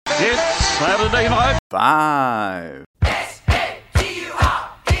It's Saturday night. 5.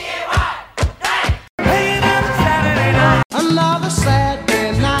 Another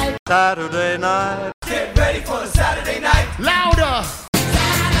Saturday night. Saturday night. Get ready for the Saturday night. Louder.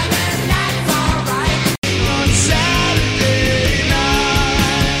 Saturday night's alright. On Saturday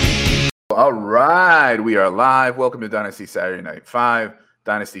night. All right, we are live. Welcome to Dynasty Saturday Night 5,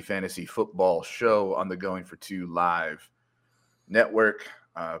 Dynasty Fantasy Football Show on the Going for Two Live Network.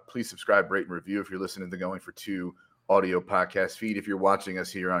 Please subscribe, rate, and review if you're listening to the Going for Two audio podcast feed. If you're watching us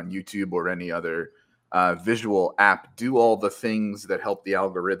here on YouTube or any other visual app, do all the things that help the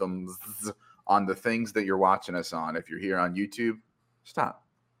algorithms on the things that you're watching us on. If you're here on YouTube, stop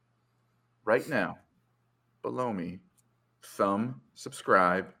right now. Below me, thumb,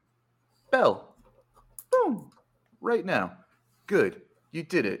 subscribe, bell, boom, right now. Good, you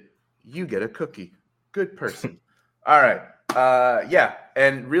did it. You get a cookie. Good person. All right. Yeah,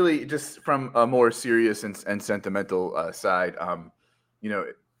 and really just from a more serious and sentimental side,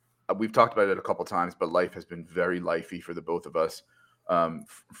 we've talked about it a couple times, but life has been very lifey for the both of us,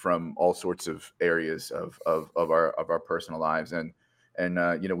 from all sorts of areas of our personal lives, and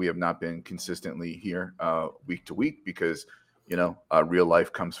we have not been consistently here week to week because real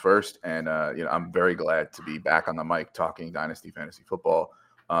life comes first, and I'm very glad to be back on the mic talking Dynasty Fantasy Football.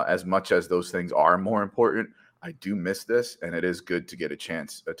 As much as those things are more important, I do miss this, and it is good to get a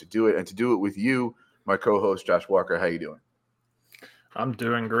chance to do it, and to do it with you, my co-host Josh Walker. How you doing? I'm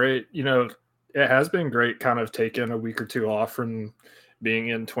doing great. It has been great kind of taking a week or two off from being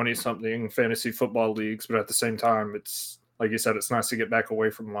in 20-something fantasy football leagues, but at the same time, it's, like you said, it's nice to get back away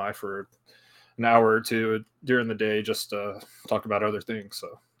from life for an hour or two during the day just to talk about other things.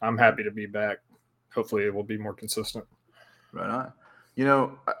 So I'm happy to be back. Hopefully it will be more consistent. Right on.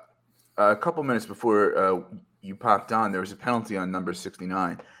 A couple minutes before you popped on, there was a penalty on number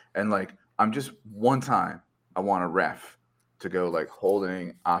 69. And I'm just one time I want a ref to go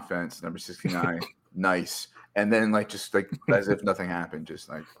holding offense number 69, nice. And then just as if nothing happened,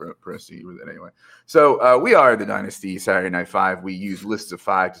 just proceed with it anyway. So we are the Dynasty Saturday Night 5. We use lists of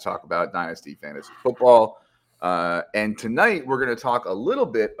 5 to talk about Dynasty Fantasy Football. And tonight we're going to talk a little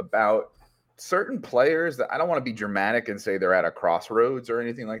bit about certain players that I don't want to be dramatic and say they're at a crossroads or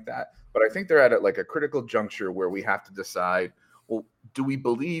anything like that, but I think they're at a critical juncture where we have to decide, well, do we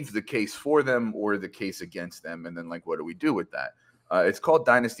believe the case for them or the case against them? And then what do we do with that? It's called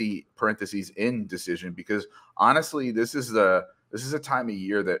Dynasty indecision because honestly, this is a time of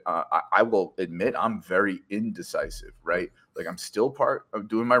year that I will admit I'm very indecisive, right? I'm still part of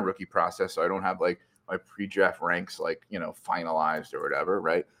doing my rookie process. So I don't have my pre-draft ranks, finalized or whatever,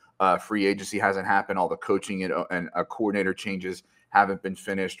 right? Free agency hasn't happened. All the coaching and coordinator changes haven't been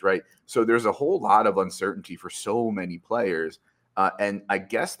finished, right? So there's a whole lot of uncertainty for so many players. And I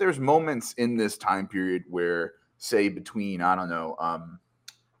guess there's moments in this time period where, say, between, this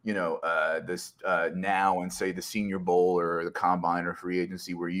now and say the Senior Bowl or the Combine or free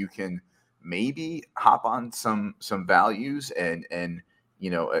agency, where you can maybe hop on some values and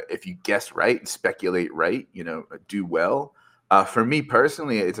if you guess right and speculate right, do well. For me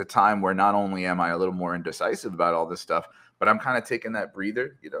personally, it's a time where not only am I a little more indecisive about all this stuff, but I'm kind of taking that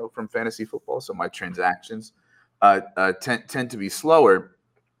breather, from fantasy football. So my transactions tend to be slower,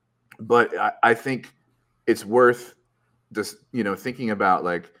 but I think it's worth just, thinking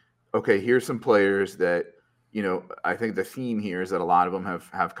about okay, here's some players that, I think the theme here is that a lot of them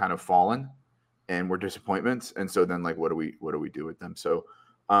have kind of fallen and were disappointments. And so then what do we do with them? So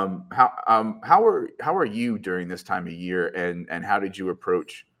how are you during this time of year, and how did you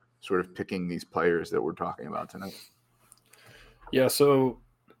approach sort of picking these players that we're talking about tonight? Yeah, so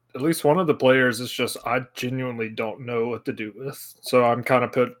at least one of the players is just I genuinely don't know what to do with. So I'm kind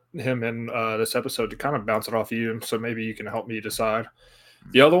of put him in this episode to kind of bounce it off you, so maybe you can help me decide.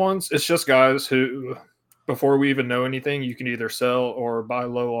 The other ones, it's just guys who, before we even know anything, you can either sell or buy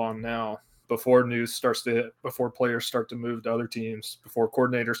low on now, before news starts to hit, before players start to move to other teams, before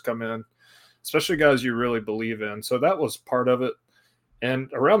coordinators come in, especially guys you really believe in. So that was part of it.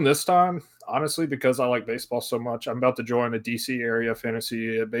 And around this time, honestly, because I like baseball so much, I'm about to join a DC area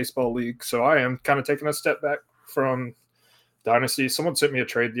fantasy baseball league. So I am kind of taking a step back from Dynasty. Someone sent me a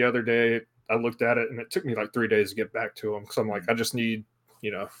trade the other day. I looked at it, and it took me 3 days to get back to them. So I'm I just need,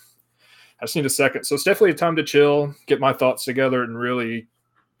 I just need a second. So it's definitely a time to chill, get my thoughts together, and really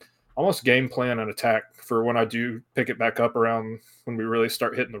almost game plan and attack for when I do pick it back up around when we really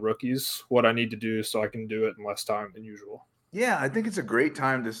start hitting the rookies, what I need to do so I can do it in less time than usual. Yeah, I think it's a great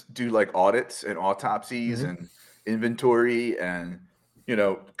time to do audits and autopsies and inventory and,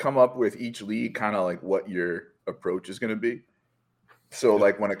 come up with each league kind of what your approach is going to be. So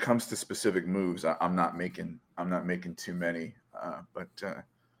like when it comes to specific moves, I'm not making too many.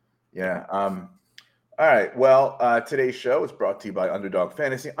 Yeah. All right. Well, today's show is brought to you by Underdog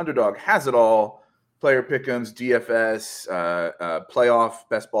Fantasy. Underdog has it all: player pick'ems, DFS, playoff,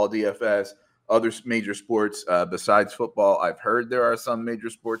 best ball DFS, other major sports besides football. I've heard there are some major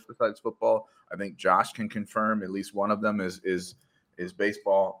sports besides football. I think Josh can confirm at least one of them is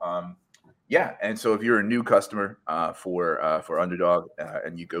baseball. Yeah, and so if you're a new customer for Underdog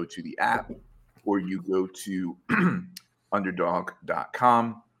and you go to the app or you go to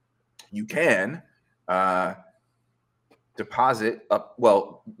underdog.com, you can deposit up.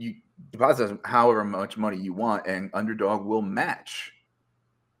 Well, you deposit however much money you want, and Underdog will match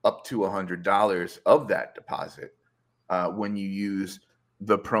up to $100 of that deposit when you use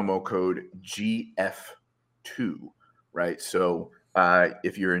the promo code GF2. Right, so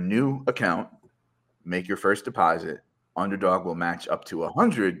if you're a new account, make your first deposit. Underdog will match up to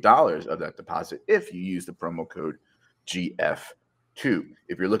 $100 of that deposit if you use the promo code GF2.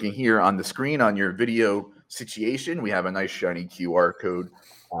 If you're looking here on the screen on your video situation, we have a nice shiny QR code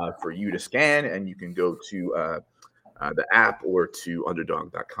for you to scan, and you can go to the app or to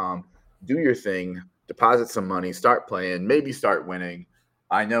underdog.com. Do your thing, deposit some money, start playing, maybe start winning.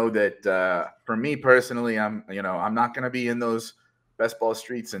 I know that for me personally, I'm not going to be in those best ball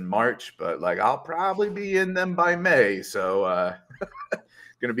streets in March, but like I'll probably be in them by May. So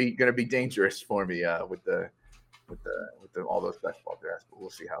gonna be dangerous for me with all those best ball drafts, but we'll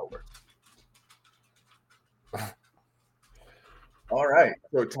see how it works. All right,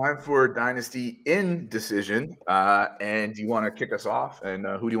 so time for Dynasty Indecision, and you want to kick us off? And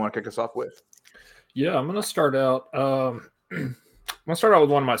who do you want to kick us off with? Yeah, I'm gonna start out. I'm going to start out with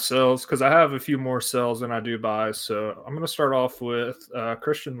one of my sells because I have a few more sells than I do buys. So I'm going to start off with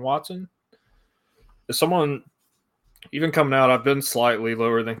Christian Watson. As someone even coming out, I've been slightly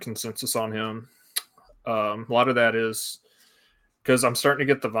lower than consensus on him. A lot of that is because I'm starting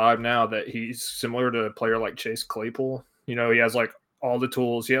to get the vibe now that he's similar to a player like Chase Claypool. He has like all the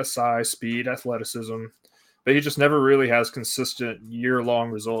tools. He has size, speed, athleticism, but he just never really has consistent year-long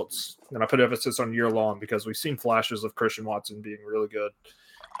results. And I put emphasis on year-long because we've seen flashes of Christian Watson being really good.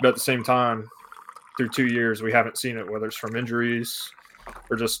 But at the same time, through 2 years, we haven't seen it, whether it's from injuries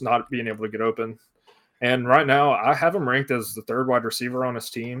or just not being able to get open. And right now, I have him ranked as the third wide receiver on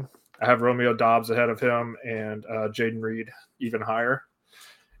his team. I have Romeo Doubs ahead of him and Jaden Reed even higher.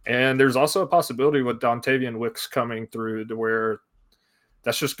 And there's also a possibility with Dontavian Wicks coming through to where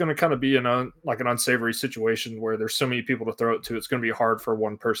that's just going to kind of be an unsavory situation where there's so many people to throw it to. It's going to be hard for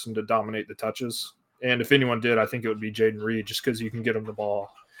one person to dominate the touches. And if anyone did, I think it would be Jaden Reed just because you can get him the ball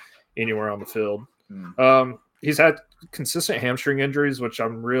anywhere on the field. He's had consistent hamstring injuries, which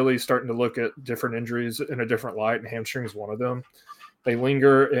I'm really starting to look at different injuries in a different light, and hamstring is one of them. They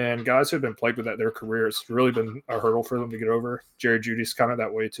linger, and guys who have been plagued with that their career, it's really been a hurdle for them to get over. Jerry Jeudy's kind of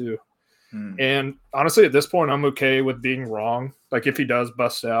that way too. And honestly, at this point, I'm okay with being wrong. Like if he does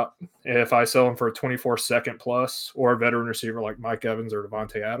bust out, if I sell him for a 24-second plus or a veteran receiver like Mike Evans or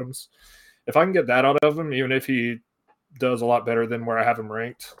Devontae Adams, if I can get that out of him, even if he does a lot better than where I have him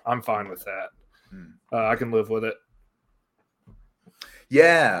ranked, I'm fine with that. I can live with it.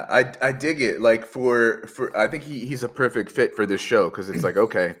 Yeah, I dig it. Like for I think he's a perfect fit for this show because it's like,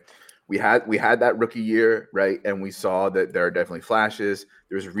 okay, we had that rookie year, right? And we saw that there are definitely flashes.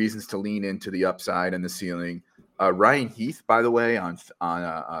 There's reasons to lean into the upside and the ceiling. Ryan Heath, by the way, on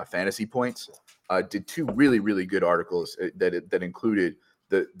Fantasy Points, did two really, really good articles that included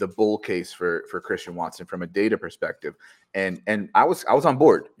the bull case for Christian Watson from a data perspective. And I was on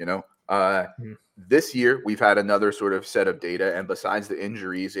board, This year we've had another sort of set of data, and besides the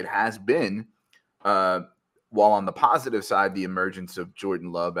injuries, it has been while on the positive side, the emergence of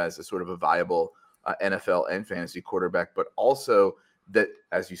Jordan Love as a sort of a viable NFL and fantasy quarterback, but also that,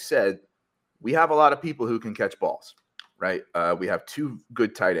 as you said, we have a lot of people who can catch balls, right? We have two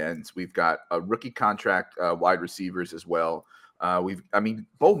good tight ends. We've got a rookie contract wide receivers as well.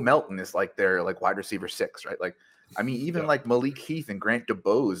 Bo Melton is like their wide receiver 6, right? Even like Malik Heath and Grant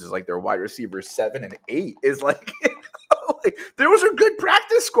DuBose is like their wide receivers 7 and 8 is like, there was a good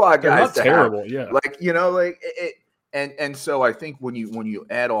practice squad guys. They're not terrible, yeah. And so I think when you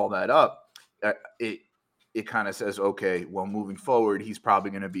add all that up, it kind of says, okay, well, moving forward, he's probably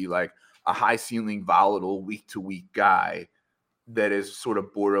going to be like a high ceiling, volatile, week to week guy that is sort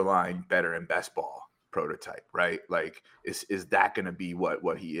of borderline better in best ball prototype, right? Like, is that going to be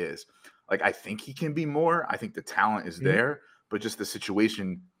what he is? Like, I think he can be more. I think the talent is there, but just the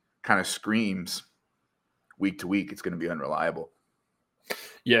situation kind of screams week to week it's going to be unreliable.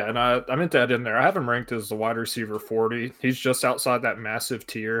 Yeah, and I meant to add in there. I have him ranked as the wide receiver 40. He's just outside that massive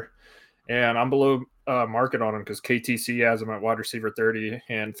tier, and I'm below market on him because KTC has him at wide receiver 30,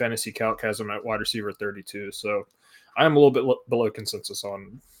 and Fantasy Calc has him at wide receiver 32. So I am a little bit below consensus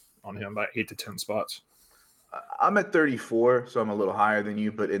on him by 8 to 10 spots. I'm at 34, so I'm a little higher than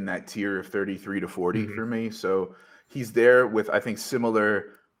you, but in that tier of 33 to 40 for me. So he's there with, I think,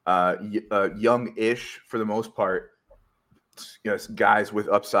 similar young-ish for the most part, guys with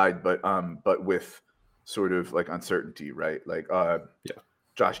upside, but with sort of like uncertainty, right? Like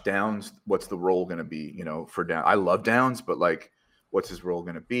Josh Downs, what's the role going to be? For Downs, I love Downs, but like, what's his role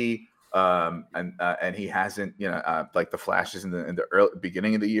going to be? And he hasn't, like the flashes in the early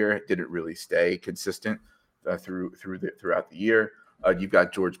beginning of the year didn't really stay consistent throughout the year. You've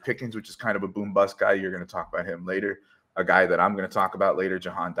got George Pickens, which is kind of a boom bust guy. You're going to talk about him later. A guy that I'm going to talk about later,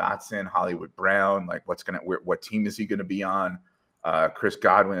 Jahan Dotson, Hollywood Brown. Like, what team is he going to be on? Chris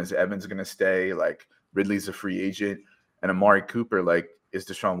Godwin, is Evans going to stay? Like, Ridley's a free agent, and Amari Cooper. Like, is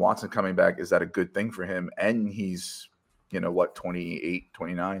Deshaun Watson coming back? Is that a good thing for him? And he's 28,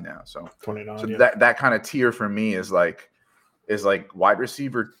 29 now. So 29. So that kind of tier for me is like wide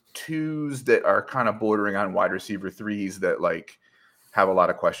receiver 2s that are kind of bordering on wide receiver 3s that like have a lot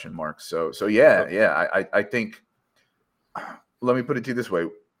of question marks. So I think, let me put it to you this way.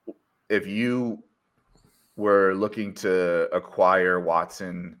 If you were looking to acquire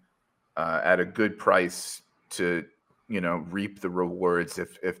Watson at a good price to, reap the rewards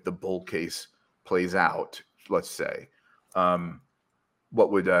if the bull case plays out, let's say,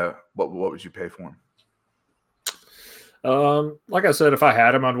 what would you pay for him? Like I said, if I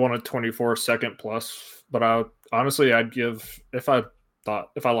had him, I'd want a 24 second plus. But I'd give, if I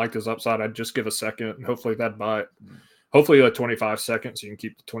liked his upside, I'd just give a second, and hopefully that'd buy it. Hopefully a 25 seconds, so you can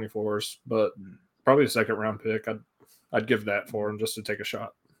keep the 24s. But probably a second round pick, I'd give that for him just to take a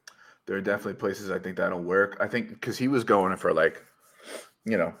shot. There are definitely places I think that'll work. I think because he was going for like,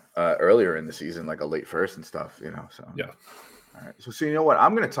 earlier in the season, like a late first and stuff, So yeah. All right. So you know what?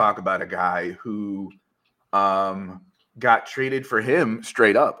 I'm going to talk about a guy who got traded for him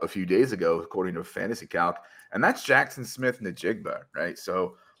straight up a few days ago, according to Fantasy Calc, and that's Jackson Smith-Njigba, right?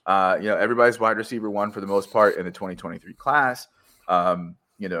 So, everybody's wide receiver 1 for the most part in the 2023 class.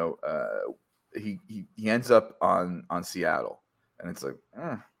 He ends up on Seattle, and it's like,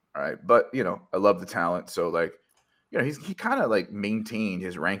 all right. But, I love the talent. So, like, he kind of like maintained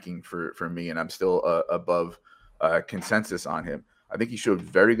his ranking for me, and I'm still above consensus on him. I think he showed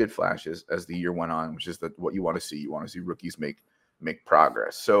very good flashes as the year went on, which is what you want to see. You want to see rookies make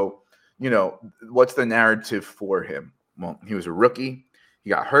progress. So, what's the narrative for him? Well, he was a rookie. He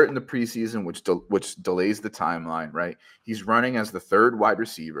got hurt in the preseason, which delays the timeline, right? He's running as the third wide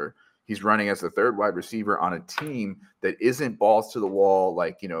receiver. He's running as the third wide receiver on a team that isn't balls to the wall,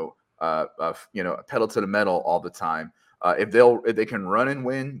 like, pedal to the metal all the time. If they can run and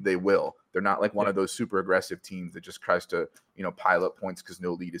win, they will. They're not like one of those super aggressive teams that just tries to, pile up points because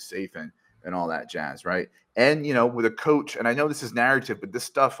no lead is safe and all that jazz, right? And, with a coach, and I know this is narrative, but this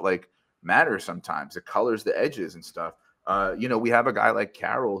stuff like matters sometimes. It colors the edges and stuff. We have a guy like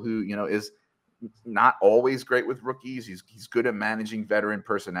Carroll who, is not always great with rookies. He's good at managing veteran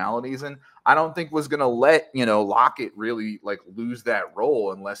personalities, and I don't think was going to let, Lockett really like lose that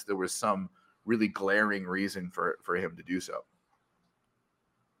role unless there was some really glaring reason for him to do so.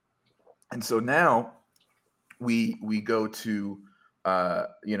 And so now we go to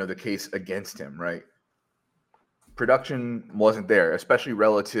the case against him, right? Production wasn't there, especially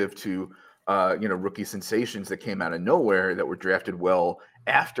relative to rookie sensations that came out of nowhere that were drafted well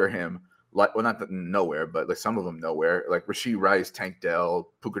after him. Like, well, not nowhere, but like some of them nowhere, like Rashee Rice, Tank Dell,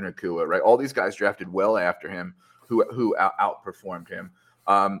 Puka Nacua, right? All these guys drafted well after him who outperformed him.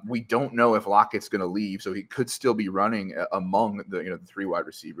 We don't know if Lockett's going to leave, so he could still be running among the 3 wide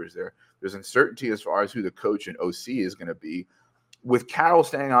receivers there. There's uncertainty as far as who the coach and OC is going to be. With Carroll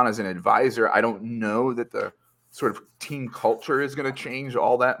staying on as an advisor, I don't know that the sort of team culture is going to change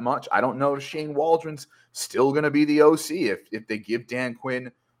all that much. I don't know if Shane Waldron's still going to be the OC if they give Dan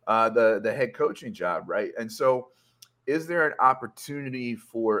Quinn the head coaching job, right? And so is there an opportunity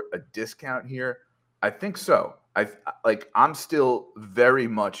for a discount here? I think so. I'm still very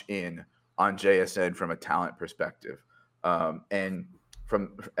much in on JSN from a talent perspective. And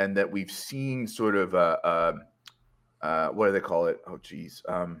that we've seen sort of what do they call it? Oh geez.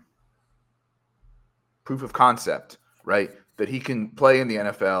 Proof of concept, right? That he can play in the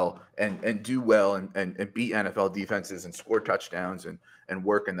NFL and do well and beat NFL defenses and score touchdowns and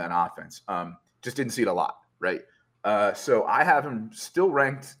work in that offense. Just didn't see it a lot, right? So I have him still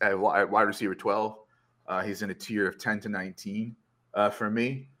ranked at wide receiver 12. He's in a tier of 10 to 19. For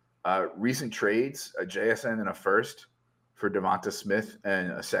me, recent trades, a JSN and a first for Devonta Smith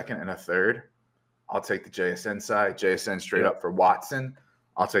and a second and a third. I'll take the JSN side. JSN straight up for Watson.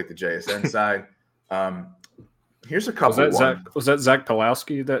 I'll take the JSN side. Here's a couple. Was that Zach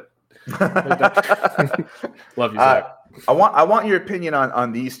Pulowski that? Love you, Zach. I want your opinion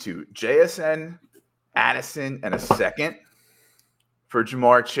on these two: JSN, Addison, and a second for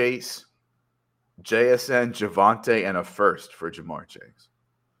Jamar Chase. JSN, Javonte, and a first for Jamar Chase.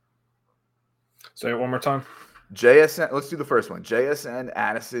 Say it one more time. JSN. Let's do the first one. JSN,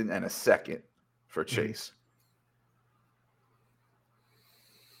 Addison, and a second for Chase.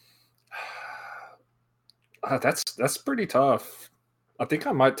 That's pretty tough. I think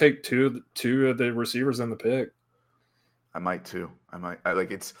I might take two of the receivers in the pick. I might too.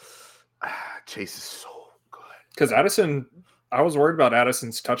 Chase is so good. Because Addison, I was worried about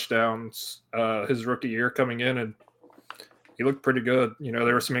Addison's touchdowns his rookie year coming in, and he looked pretty good.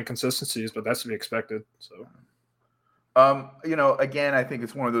 There were some inconsistencies, but that's to be expected. So, again, I think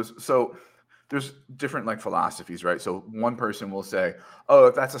it's one of those. So there's different philosophies, right? So one person will say, oh,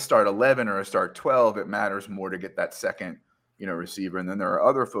 if that's a start 11 or a start 12, it matters more to get that second, receiver. And then there are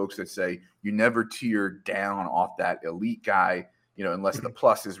other folks that say you never tier down off that elite guy, unless the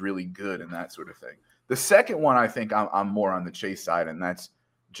plus is really good and that sort of thing. The second one, I think I'm more on the Chase side, and that's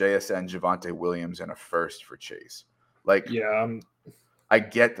JSN, Javonte Williams, and a first for Chase. I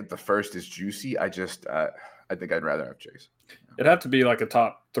get that the first is juicy. I just I think I'd rather have Chase. It'd have to be like a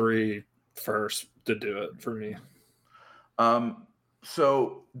top 3 first to do it for me.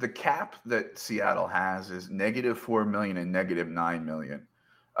 So the cap that Seattle has is -$4 million and -$9 million.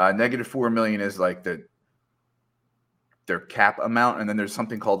 -$4 million is like their cap amount, and then there's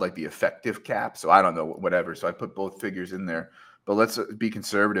something called like the effective cap. So I don't know, whatever. So I put both figures in there. But let's be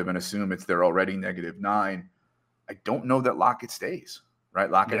conservative and assume they're already -9. I don't know that Lockett stays, right?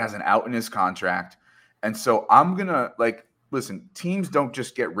 Lockett has an out in his contract. And so I'm going to listen, teams don't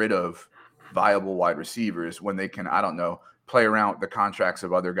just get rid of viable wide receivers when they can, I don't know, play around with the contracts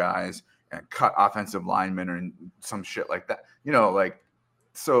of other guys and cut offensive linemen or some shit like that.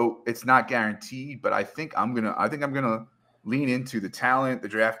 So it's not guaranteed, but I think I'm gonna lean into the talent, the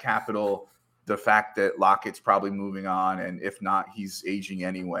draft capital, the fact that Lockett's probably moving on, and if not, he's aging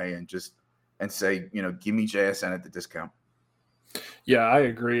anyway, and say, give me JSN at the discount. Yeah, I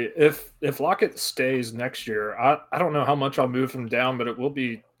agree. If Lockett stays next year, I don't know how much I'll move him down, but it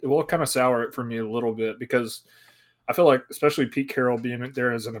will kind of sour it for me a little bit, because I feel like, especially Pete Carroll being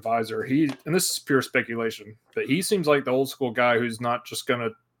there as an advisor, and this is pure speculation, but he seems like the old school guy who's not just going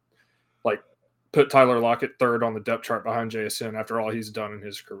to put Tyler Lockett third on the depth chart behind JSN after all he's done in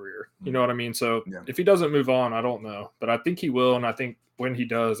his career. You know what I mean? So if he doesn't move on, I don't know, but I think he will. And I think when he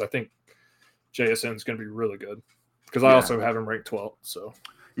does, I think JSN is going to be really good, because I also have him ranked 12th. So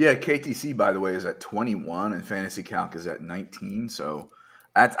KTC, by the way, is at 21 and Fantasy Calc is at 19. So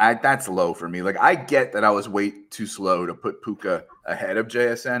that's low for me. I get that I was way too slow to put Puka ahead of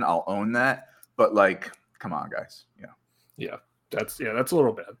JSN. I'll own that, but come on, guys. That's a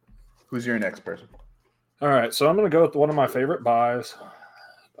little bad. Who's your next person? All right, so I'm going to go with one of my favorite buys.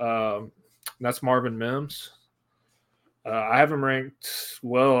 That's Marvin Mims. I have him ranked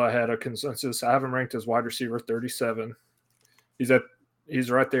well ahead of consensus. I have him ranked as wide receiver 37. He's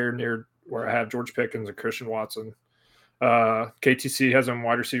right there near where I have George Pickens and Christian Watson. KTC has him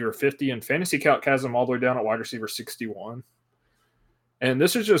wide receiver 50, and Fantasy Calc has him all the way down at wide receiver 61. And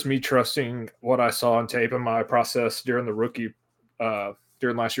this is just me trusting what I saw on tape in my process during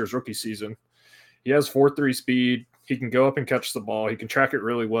during last year's rookie season. He has 4.3 speed. He can go up and catch the ball. He can track it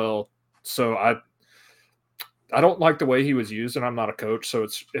really well. So I don't like the way he was used, and I'm not a coach, so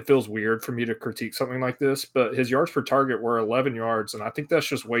it feels weird for me to critique something like this. But his yards per target were 11 yards, and I think that's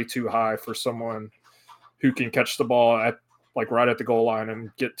just way too high for someone who can catch the ball at right at the goal line and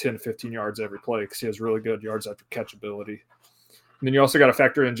get 10, 15 yards every play, because he has really good yards after catch ability. And then you also got to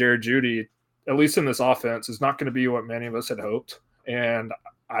factor in Jared Jeudy, at least in this offense, is not going to be what many of us had hoped. And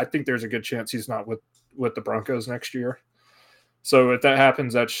I think there's a good chance he's not with the Broncos next year. So if that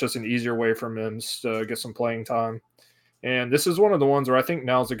happens, that's just an easier way for Mims to get some playing time. And this is one of the ones where I think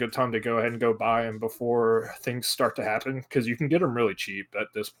now's a good time to go ahead and go buy him before things start to happen, because you can get him really cheap at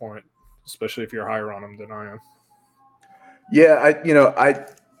this point, especially if you're higher on him than I am. Yeah,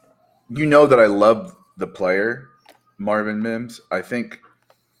 that I love the player, Marvin Mims. I think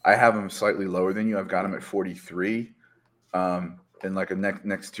I have him slightly lower than you. I've got him at 43, and a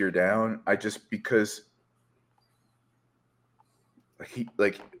next tier down. Because he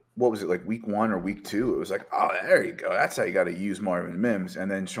what was it, week 1 or week 2? It was oh, there you go. That's how you got to use Marvin Mims.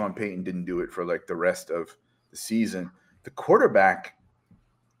 And then Sean Payton didn't do it for the rest of the season. The quarterback,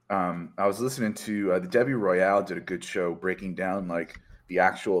 I was listening to the Debbie Royale did a good show breaking down like the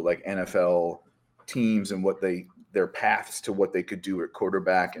actual like NFL teams and what their paths to what they could do at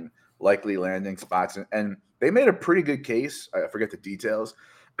quarterback and likely landing spots. And they made a pretty good case. I forget the details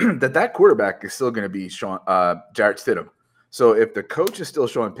that quarterback is still going to be Jarrett Stidham. So if the coach is still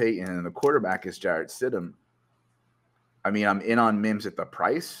Sean Payton and the quarterback is Jarrett Stidham, I mean, I'm in on Mims at the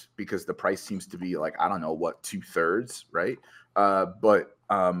price because the price seems to be like, I don't know what, 2/3, right? But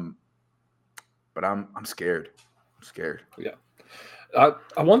I'm scared. I'm scared. Yeah.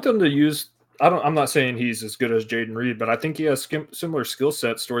 I want them to use. I'm not saying he's as good as Jaden Reed, but I think he has similar skill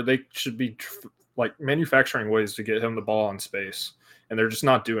sets to where they should be like manufacturing ways to get him the ball in space, and they're just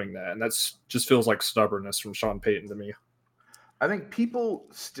not doing that. And that's just feels like stubbornness from Sean Payton to me. I think people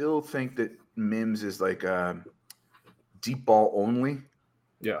still think that Mims is like deep ball only.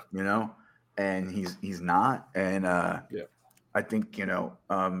 Yeah, you know, and he's not. And yeah, I think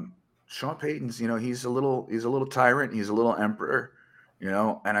Sean Payton's he's a little tyrant. He's a little emperor.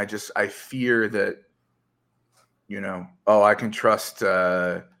 And I fear that, I can trust,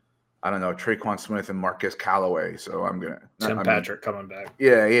 I don't know, Traquan Smith and Marcus Callaway. So I'm going to. Patrick coming back.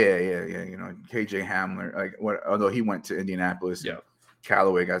 Yeah. KJ Hamler, although he went to Indianapolis. Yeah.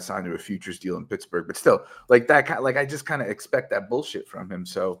 Callaway got signed to a futures deal in Pittsburgh, but still like that, I just kind of expect that bullshit from him.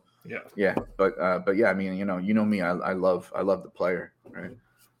 So yeah. But yeah, I mean, me, I love the player. Right.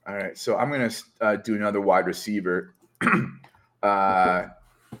 All right. So I'm going to do another wide receiver.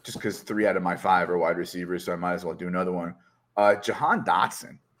 Just because 3 out of my 5 are wide receivers, so I might as well do another one. Jahan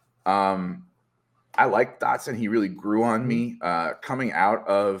Dotson. I like Dotson. He really grew on me coming out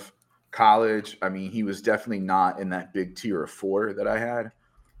of college. I mean, he was definitely not in that big tier of 4 that I had,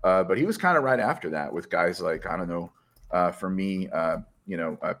 but he was kind of right after that with guys like, I don't know, for me,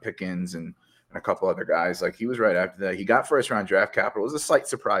 Pickens and a couple other guys. Like he was right after that. He got first-round draft capital. It was a slight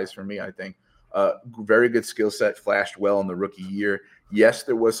surprise for me, I think. Very good skill set, flashed well in the rookie year. Yes,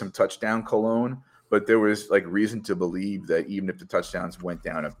 there was some touchdown cologne, but there was like reason to believe that even if the touchdowns went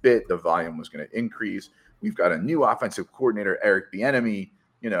down a bit, the volume was going to increase. We've got a new offensive coordinator, Eric Bieniemy.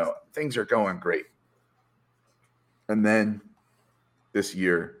 Things are going great. And then this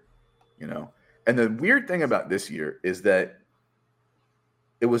year, and the weird thing about this year is that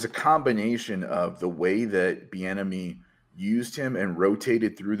it was a combination of the way that Bieniemy used him and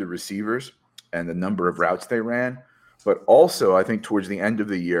rotated through the receivers and the number of routes they ran. But also, I think towards the end of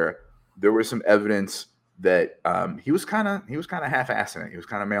the year, there was some evidence that he was kind of half-assing it. He was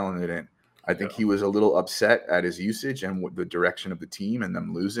kind of mailing it in. I think he was a little upset at his usage and the direction of the team and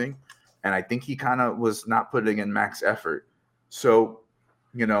them losing. And I think he kind of was not putting in max effort. So,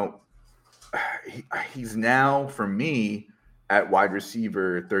 he's now, for me, at wide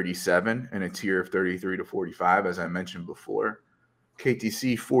receiver 37 in a tier of 33 to 45, as I mentioned before.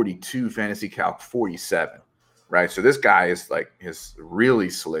 KTC 42, Fantasy Calc 47, right? So this guy has really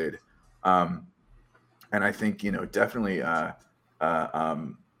slid. And I think, definitely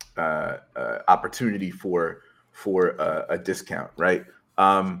opportunity for a discount, right?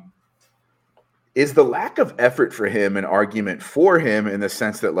 Is the lack of effort for him an argument for him in the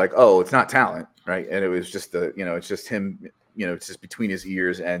sense that it's not talent, right? And it was just it's just him, it's just between his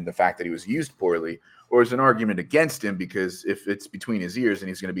ears and the fact that he was used poorly, or is an argument against him because if it's between his ears and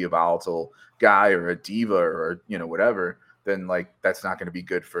he's going to be a volatile guy or a diva or, whatever, then that's not going to be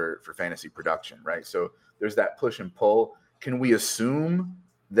good for fantasy production, right? So there's that push and pull. Can we assume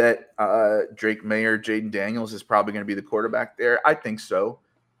that Drake May or Jaden Daniels is probably going to be the quarterback there? I think so.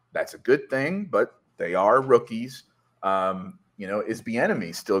 That's a good thing, but they are rookies. Is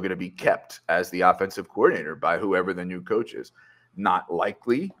Bieniemy still going to be kept as the offensive coordinator by whoever the new coach is? Not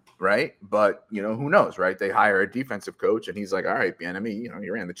likely, right? But, who knows, right? They hire a defensive coach, and he's like, all right, Bieniemy,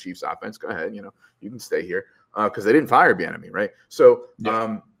 you ran the Chiefs offense. Go ahead, you can stay here because they didn't fire Bieniemy, right? So,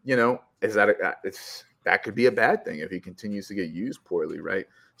 is that could be a bad thing if he continues to get used poorly, right?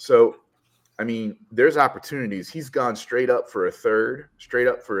 So, I mean, there's opportunities. He's gone straight up for a third, straight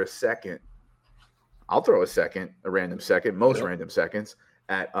up for a second. I'll throw a random second, random seconds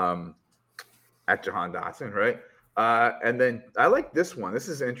at Jahan Dotson, right? And then I like this one. This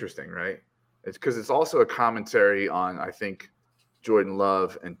is interesting, right? It's because it's also a commentary on, I think, Jordan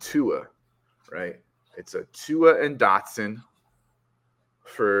Love and Tua, right? It's a Tua and Dotson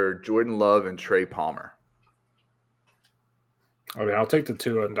for Jordan Love and Trey Palmer. I mean, I'll take the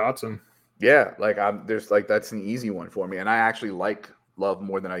Tua and Dotson. Yeah, that's an easy one for me, and I actually like Love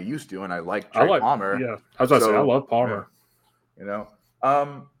more than I used to, and I like Trey Palmer. Yeah, I was about to say I love Palmer.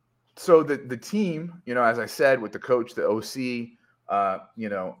 So the team, as I said, with the coach, the OC,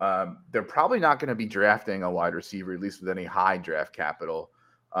 They're probably not going to be drafting a wide receiver, at least with any high draft capital.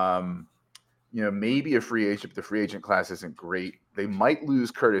 Maybe a free agent, but the free agent class isn't great. They might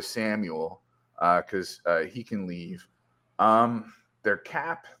lose Curtis Samuel because he can leave. Their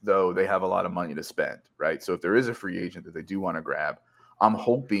cap, though, they have a lot of money to spend, right? So if there is a free agent that they do want to grab, I'm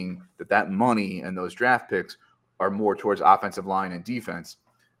hoping that money and those draft picks are more towards offensive line and defense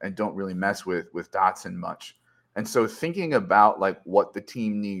and don't really mess with Dotson much. And so thinking about like what the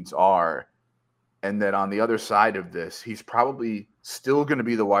team needs are, and that on the other side of this, he's probably still going to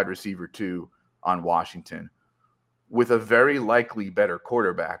be the wide receiver 2 on Washington with a very likely better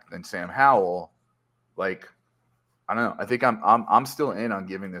quarterback than Sam Howell. Like, I don't know. I think I'm still in on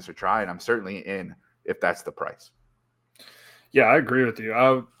giving this a try, and I'm certainly in if that's the price. Yeah, I agree with you.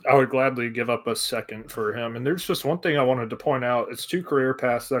 I would gladly give up a second for him. And there's just one thing I wanted to point out. It's 2 career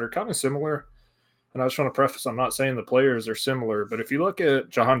paths that are kind of similar. And I just want to preface, I'm not saying the players are similar, but if you look at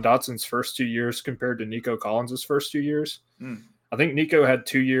Jahan Dotson's first 2 years compared to Nico Collins' first 2 years, I think Nico had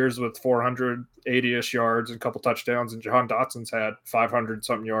 2 years with 480-ish yards and a couple touchdowns, and Jahan Dotson's had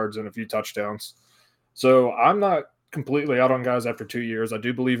 500-something yards and a few touchdowns. So I'm not completely out on guys after 2 years. I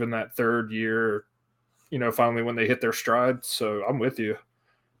do believe in that third year, finally when they hit their stride. So I'm with you.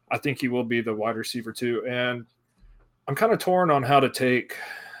 I think he will be the wide receiver 2. And I'm kind of torn on how to take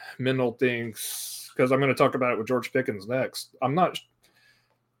mental things because I'm going to talk about it with George Pickens next. I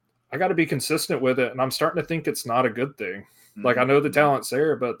got to be consistent with it, and I'm starting to think it's not a good thing. Like, I know the talent's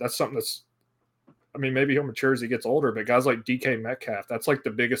there, but that's something maybe he'll mature as he gets older, but guys like DK Metcalf, that's like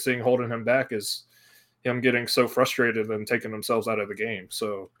the biggest thing holding him back is him getting so frustrated and taking themselves out of the game.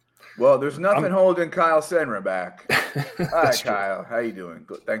 So, well, there's nothing holding Kyle Senra back. All right, true. Kyle, how you doing?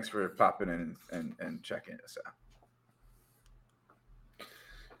 Thanks for popping in and checking us out.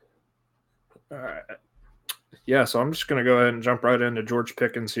 All right. Yeah, so I'm just going to go ahead and jump right into George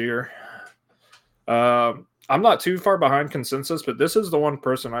Pickens here. I'm not too far behind consensus, but this is the one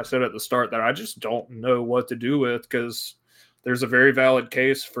person I said at the start that I just don't know what to do with because there's a very valid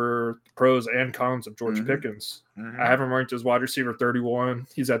case for pros and cons of George Pickens. I have him ranked as wide receiver 31.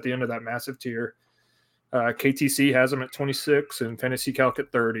 He's at the end of that massive tier. KTC has him at 26 and Fantasy Calc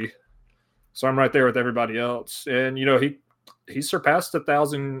at 30. So I'm right there with everybody else. And, he surpassed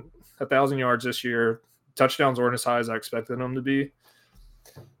 1,000 yards this year. Touchdowns weren't as high as I expected them to be.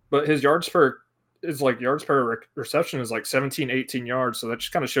 But his yards per reception is like 17, 18 yards. So that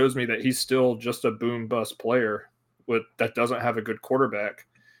just kind of shows me that he's still just a boom bust player that doesn't have a good quarterback,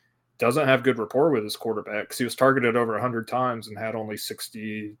 doesn't have good rapport with his quarterback because he was targeted over 100 times and had only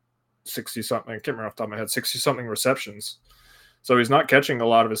 60 something. I can't remember off the top of my head, 60 something receptions. So he's not catching a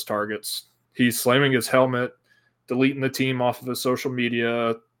lot of his targets. He's slamming his helmet, deleting the team off of his social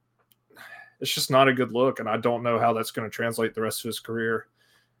media. It's just not a good look. And I don't know how that's going to translate the rest of his career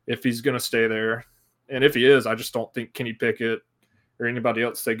if he's going to stay there. And if he is, I just don't think Kenny Pickett or anybody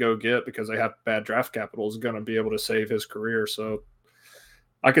else they go get because they have bad draft capital is going to be able to save his career. So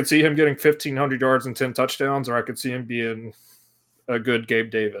I could see him getting 1,500 yards and 10 touchdowns, or I could see him being a good Gabe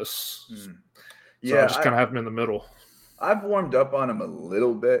Davis. So I just kind of have him in the middle. I've warmed up on him a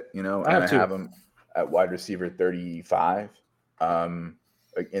little bit, and I have him at wide receiver 35,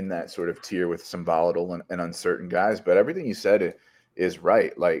 in that sort of tier with some volatile and uncertain guys. But everything you said is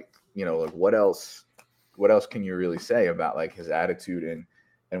right. Like, what else can you really say about like his attitude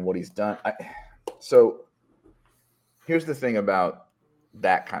and what he's done? So here's the thing about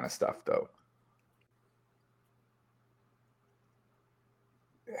that kind of stuff, though.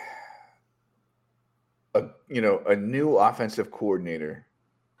 A new offensive coordinator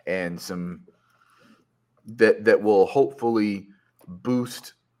and some that will hopefully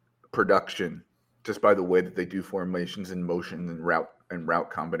boost production just by the way that they do formations and motion and route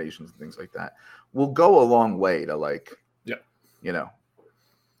combinations and things like that will go a long way to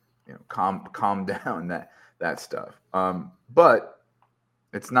calm down that stuff. But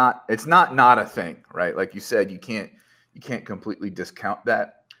it's not a thing, right? Like you said, you can't completely discount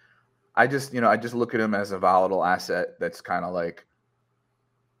that. I just look at him as a volatile asset that's kind of like,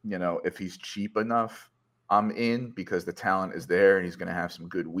 if he's cheap enough, I'm in because the talent is there and he's going to have some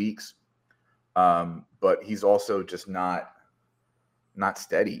good weeks. But he's also just not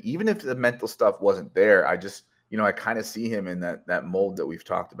steady. Even if the mental stuff wasn't there, I just, I kind of see him in that mold that we've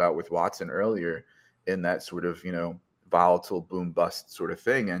talked about with Watson earlier, in that sort of, volatile boom bust sort of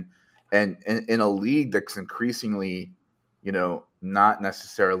thing. And in a league that's increasingly, not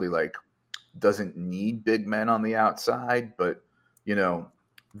necessarily like doesn't need big men on the outside, but,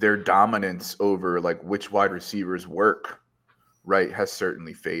 their dominance over like which wide receivers work, right, has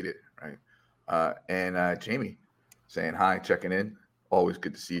certainly faded, right? And Jamie, saying hi, checking in. Always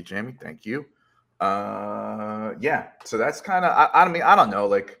good to see you, Jamie. Thank you. Yeah. So that's kind of. I mean, I don't know.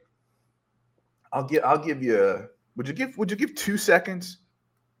 Like, I'll give you. Would you give 2 seconds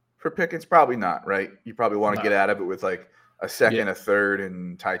for Pickens? Probably not, right? You probably want to get out of it with like a second, a third,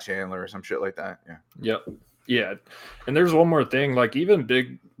 and Ty Chandler or some shit like that. Yeah. Yep. Yeah. And there's one more thing. Like, even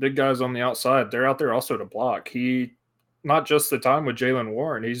big guys on the outside, they're out there also to block. Not just the time with Jalen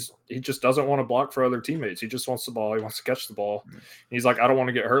Warren. He just doesn't want to block for other teammates. He just wants the ball. He wants to catch the ball. And he's like, I don't want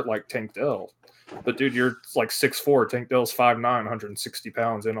to get hurt like Tank Dell. But dude, you're like 6'4". Tank Dell's 5'9", 160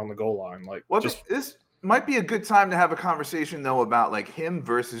 pounds in on the goal line. Like, well, this might be a good time to have a conversation though about like him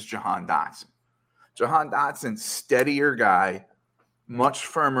versus Jahan Dotson. Jahan Dotson, steadier guy, much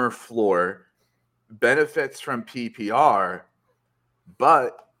firmer floor, benefits from PPR,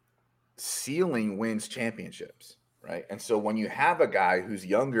 but ceiling wins championships. Right. And so when you have a guy who's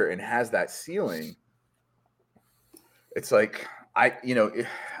younger and has that ceiling, it's like I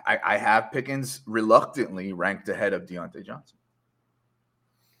have Pickens reluctantly ranked ahead of Deontay Johnson.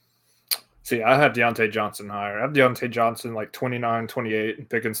 See, I have Deontay Johnson higher. I have Deontay Johnson like 29, 28, and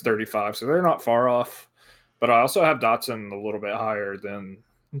Pickens 35. So they're not far off. But I also have Dotson a little bit higher than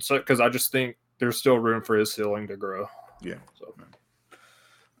 – because I just think there's still room for his ceiling to grow. Yeah. So.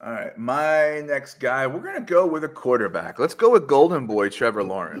 All right, my next guy, we're going to go with a quarterback. Let's go with Golden Boy Trevor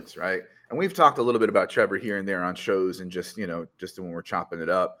Lawrence, right? And we've talked a little bit about Trevor here and there on shows and just when we're chopping it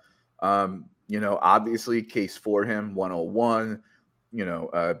up. Obviously case for him, 101,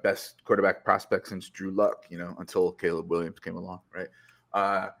 best quarterback prospect since Drew Luck, until Caleb Williams came along,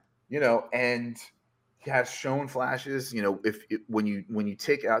 right? And he has shown flashes, when you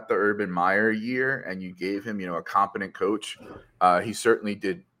take out the Urban Meyer year and you gave him, a competent coach, he certainly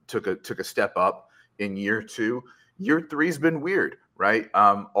took a step up in year 2. Year 3's been weird, right?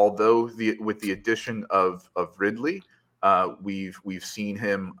 Although with the addition of Ridley, we've seen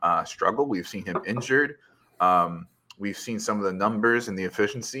him struggle. We've seen him injured. We've seen some of the numbers and the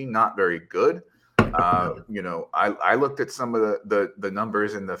efficiency not very good. I looked at some of the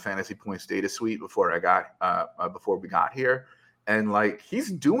numbers in the Fantasy Points data suite before we got here, and like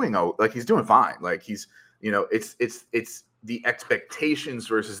he's doing fine. Like he's it's the expectations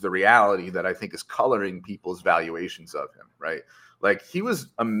versus the reality that I think is coloring people's valuations of him, right? Like he was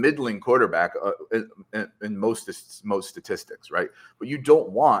a middling quarterback in most statistics, right? But you don't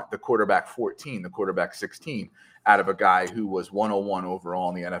want the quarterback 14, the quarterback 16 out of a guy who was 101 overall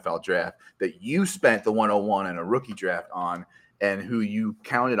in the NFL draft that you spent the 101 in a rookie draft on and who you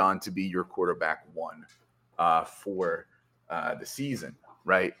counted on to be your quarterback 1 for the season,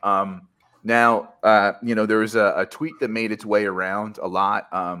 right? Now, there was a tweet that made its way around a lot.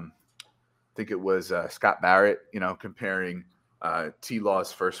 I think it was Scott Barrett, comparing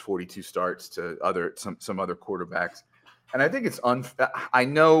T-Law's first 42 starts to some other quarterbacks. And I think it's I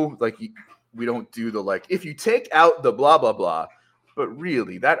know, like, we don't do the, like, if you take out the blah, blah, blah, but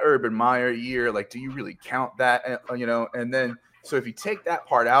really that Urban Meyer year, like, do you really count that, and then, so if you take that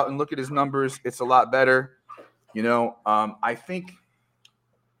part out and look at his numbers, it's a lot better. I think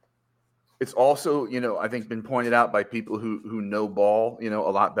it's also, I think been pointed out by people who know ball, a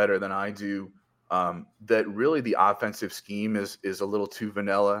lot better than I do, that really the offensive scheme is a little too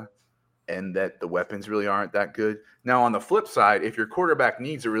vanilla and that the weapons really aren't that good. Now, on the flip side, if your quarterback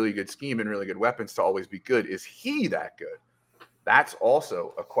needs a really good scheme and really good weapons to always be good, is he that good? That's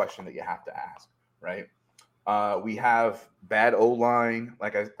also a question that you have to ask, right? We have bad O-line,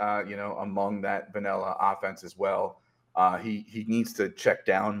 like, among that vanilla offense as well. He needs to check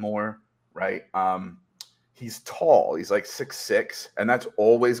down more, right? He's tall. He's like 6'6", and that's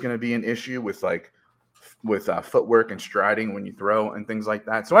always going to be an issue with footwork and striding when you throw and things like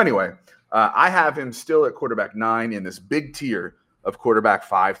that. So anyway, I have him still at quarterback 9 in this big tier of quarterback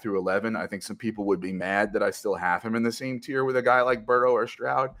 5 through 11. I think some people would be mad that I still have him in the same tier with a guy like Burrow or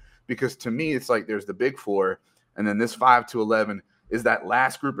Stroud, because to me, it's like there's the big 4, and then this 5 to 11 is that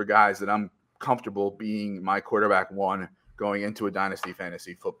last group of guys that I'm comfortable being my quarterback 1 going into a dynasty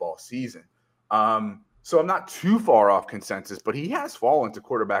fantasy football season. So I'm not too far off consensus, but he has fallen to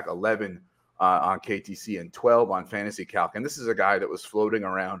quarterback 11 on KTC and 12 on Fantasy Calc. And this is a guy that was floating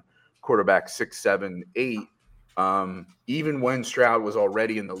around quarterback 6, 7, 8, even when Stroud was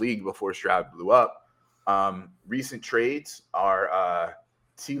already in the league before Stroud blew up. Recent trades are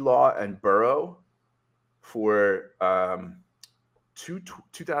T-Law and Burrow for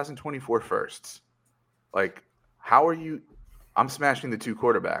 2024 firsts. Like, how are you? I'm smashing the 2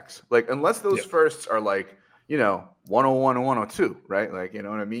 quarterbacks. Like, unless those firsts are like, 101 and 102, right? Like, you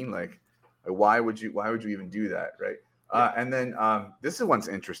know what I mean? Like why would you even do that, right? And then this one's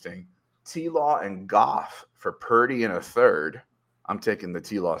interesting. T-Law and Goff for Purdy in a third. I'm taking the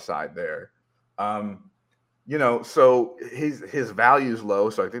T-Law side there. So his value is low,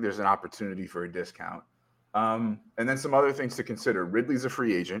 so I think there's an opportunity for a discount. And then some other things to consider. Ridley's a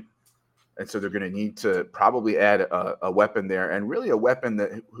free agent, and so they're going to need to probably add a weapon there, and really a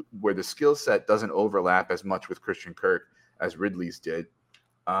weapon where the skill set doesn't overlap as much with Christian Kirk as Ridley's did.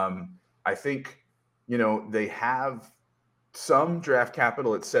 I think, they have some draft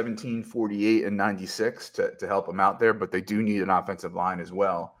capital at 17, 48, and 96 to help them out there, but they do need an offensive line as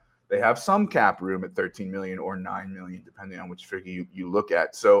well. They have some cap room at 13 million or 9 million, depending on which figure you look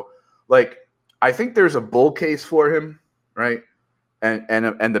at. So, I think there's a bull case for him, right?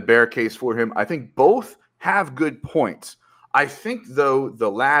 And the bear case for him. I think both have good points. I think, though,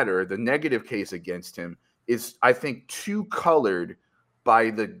 the latter, the negative case against him, is, I think, too colored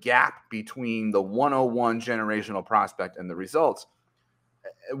by the gap between the 101 generational prospect and the results,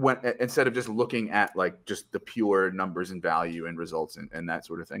 instead of just looking at just the pure numbers and value and results and that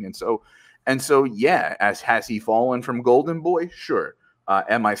sort of thing. And so, yeah, has he fallen from Golden Boy? Sure.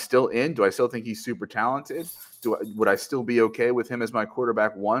 Am I still in? Do I still think he's super talented? Would I still be okay with him as my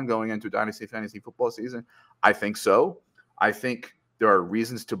quarterback one going into Dynasty fantasy football season? I think so. I think there are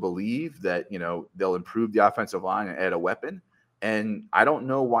reasons to believe that, they'll improve the offensive line and add a weapon. And I don't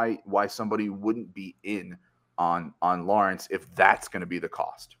know why somebody wouldn't be in on Lawrence if that's going to be the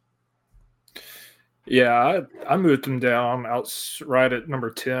cost. Yeah, I moved him down right at number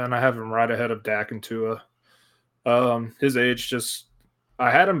 10. I have him right ahead of Dak and Tua. His age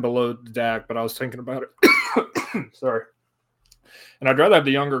I had him below Dak, but I was thinking about it. Sorry. And I'd rather have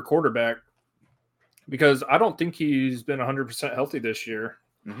the younger quarterback because I don't think he's been 100% healthy this year.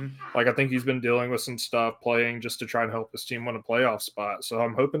 Mm-hmm. I think he's been dealing with some stuff playing just to try and help his team win a playoff spot. So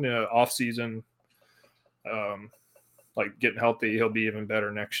I'm hoping in the offseason, getting healthy, he'll be even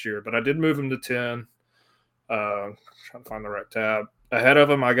better next year. But I did move him to 10. Trying to find the right tab. Ahead of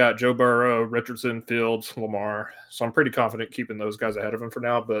him, I got Joe Burrow, Richardson, Fields, Lamar. So I'm pretty confident keeping those guys ahead of him for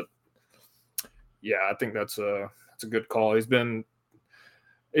now. But yeah, I think that's a good call. He's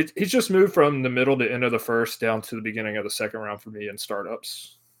just moved from the middle to end of the first down to the beginning of the second round for me in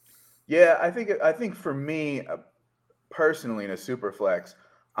startups. Yeah, I think for me personally in a super flex,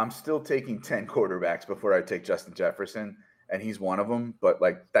 I'm still taking 10 quarterbacks before I take Justin Jefferson, and he's one of them. But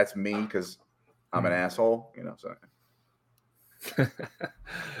that's me because I'm an asshole, So.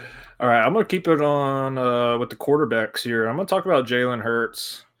 All right, I'm gonna keep it on with the quarterbacks here. I'm gonna talk about Jalen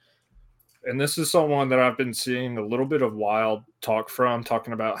Hurts. And this is someone that I've been seeing a little bit of wild talk from,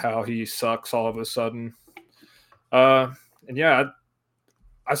 talking about how he sucks all of a sudden. And yeah,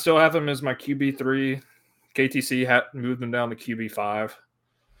 I still have him as my QB3. KTC moved him down to QB5.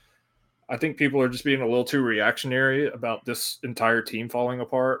 I think people are just being a little too reactionary about this entire team falling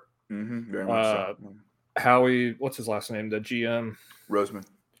apart. Mm-hmm, very much so. Howie, what's his last name? The GM? Roseman.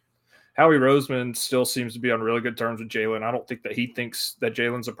 Howie Roseman still seems to be on really good terms with Jalen. I don't think that he thinks that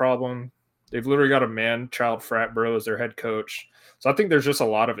Jalen's a problem. They've literally got a man-child frat bro as their head coach. So I think there's just a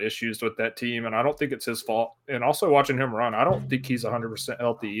lot of issues with that team, and I don't think it's his fault. And also watching him run, I don't think he's 100%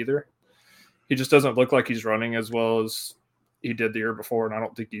 healthy either. He just doesn't look like he's running as well as he did the year before, and I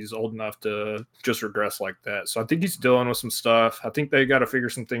don't think he's old enough to just regress like that. So I think he's dealing with some stuff. I think they got to figure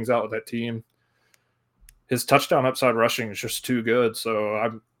some things out with that team. His touchdown upside rushing is just too good.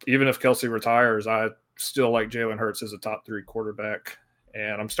 So even if Kelsey retires, I still like Jalen Hurts as a top 3 quarterback.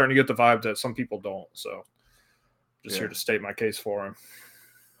 And I'm starting to get the vibe that some people don't. So just here to state my case for him.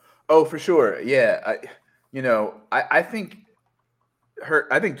 Oh, for sure. Yeah. I think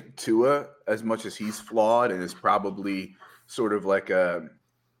Tua, as much as he's flawed and is probably sort of like a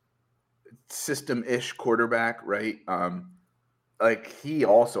system-ish quarterback, right? He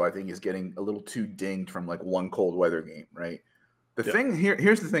also, I think, is getting a little too dinged from one cold weather game, right?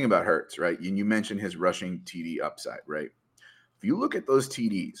 Here's the thing about Hurts, right? And you mentioned his rushing TD upside, right? If you look at those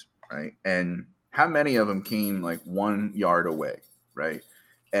TDs, right, and how many of them came 1 yard away, right?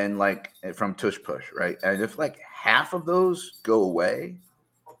 And from tush push, right? And if half of those go away,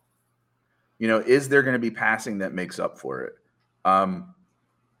 is there going to be passing that makes up for it?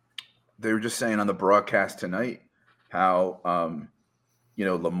 They were just saying on the broadcast tonight how,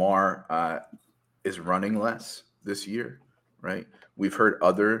 Lamar is running less this year, right? We've heard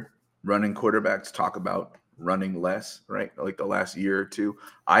other running quarterbacks talk about running less, right? The last year or two.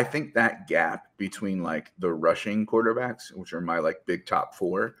 I think that gap between the rushing quarterbacks, which are my big top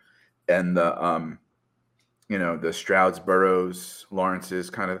 4, and the the Strouds, Burrows, Lawrence's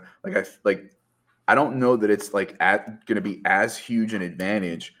kind of I don't know that it's going to be as huge an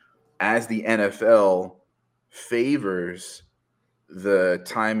advantage as the NFL favors the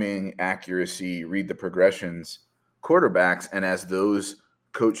timing, accuracy, read the progressions quarterbacks, and as those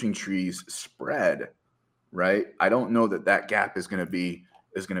coaching trees spread, right? I don't know that gap is going to be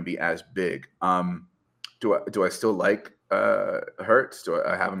as big. Do I still like Hurts? Do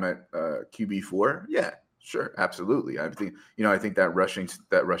I have him at QB4? Yeah, sure, absolutely. I think that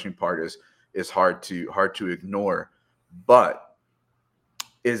rushing part is hard to ignore. But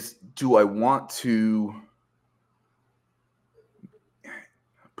do I want to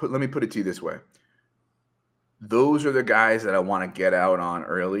let me put it to you this way. Those are the guys that I want to get out on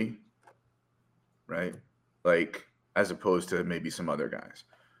early, right? Like, as opposed to maybe some other guys.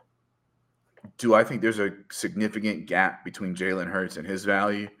 Do I think there's a significant gap between Jalen Hurts and his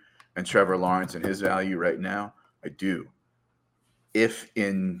value and Trevor Lawrence and his value right now? I do. If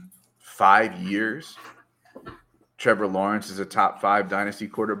in 5 years Trevor Lawrence is a top 5 dynasty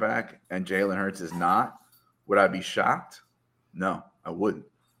quarterback and Jalen Hurts is not, would I be shocked? No, I wouldn't.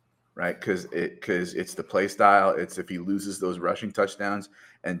 Right? Because it's the play style. It's if he loses those rushing touchdowns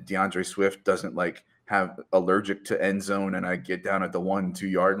and DeAndre Swift doesn't have allergic to end zone and I get down at the 1-2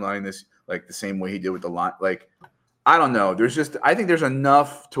 yard line the same way he did with the line. I don't know. I think there's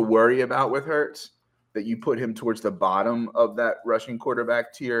enough to worry about with Hurts that you put him towards the bottom of that rushing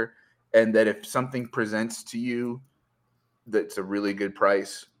quarterback tier, and that if something presents to you that's a really good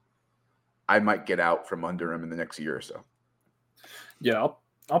price, I might get out from under him in the next year or so. Yeah,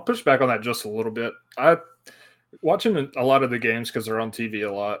 I'll push back on that just a little bit. I watching a lot of the games because they're on TV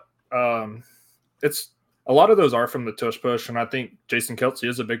a lot. It's a lot of those are from the tush push, and I think Jason Kelce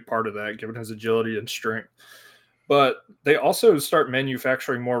is a big part of that, given his agility and strength. But they also start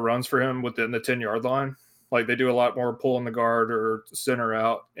manufacturing more runs for him within the 10-yard line. Like, they do a lot more pulling the guard or center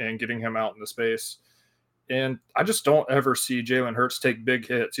out and getting him out in the space. And I just don't ever see Jalen Hurts take big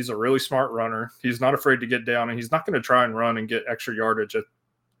hits. He's a really smart runner. He's not afraid to get down, and he's not going to try and run and get extra yardage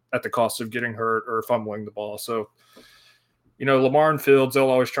at the cost of getting hurt or fumbling the ball. So, Lamar and Fields, they'll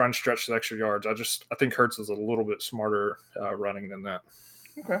always try and stretch the extra yards. I think Hurts is a little bit smarter running than that.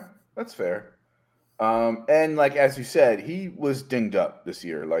 Okay, that's fair. And as you said, he was dinged up this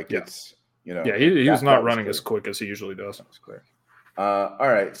year. It's, Yeah, he was not running as quick as he usually does. That's clear. All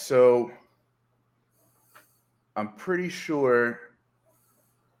right, so I'm pretty sure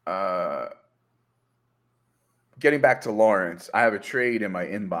getting back to Lawrence, I have a trade in my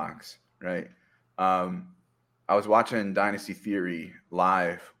inbox, right? I was watching Dynasty Theory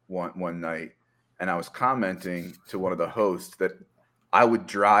live one night, and I was commenting to one of the hosts that I would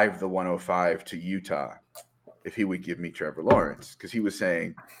drive the 105 to Utah if he would give me Trevor Lawrence, because he was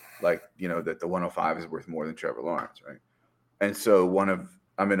saying, that the 105 is worth more than Trevor Lawrence, right? And so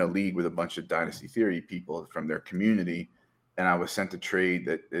I'm in a league with a bunch of Dynasty Theory people from their community, and I was sent a trade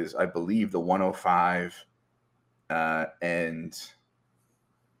that is, I believe, the 105 and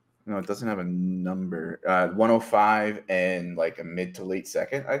no, it doesn't have a number. 105 and a mid to late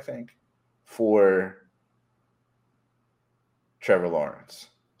second, I think, for Trevor Lawrence.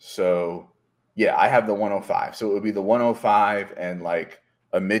 So, yeah, I have the 105. So it would be the 105 and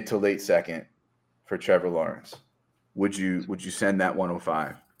a mid to late second for Trevor Lawrence. Would you send that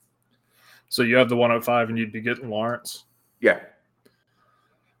 105? So you have the 105 and you'd be getting Lawrence? Yeah.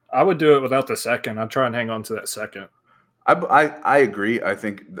 I would do it without the second. I'd try and hang on to that second. I agree. I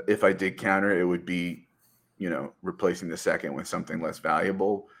think if I did counter, it would be, replacing the second with something less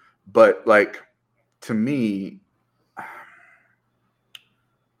valuable. But to me,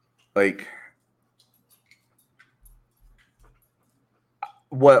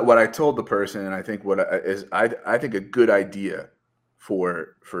 what I told the person, and I think I think a good idea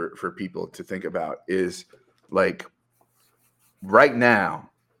for people to think about is right now,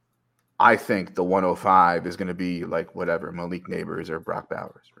 I think the 105 is going to be whatever, Malik Neighbors or Brock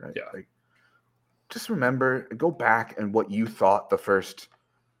Bowers, right? Yeah. Just remember, go back and what you thought the first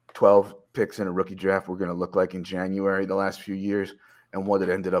 12 picks in a rookie draft were going to look like in January the last few years, and what it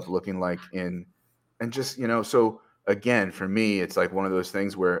ended up looking like and just, so again, for me, it's one of those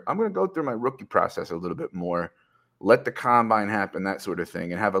things where I'm going to go through my rookie process a little bit more, let the combine happen, that sort of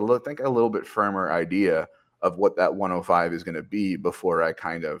thing, and have a little bit firmer idea of what that 105 is going to be before I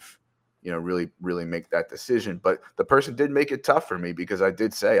kind of, really, really make that decision. But the person did make it tough for me, because I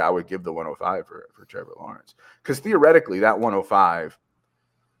did say I would give the 105 for Trevor Lawrence. Because theoretically, that 105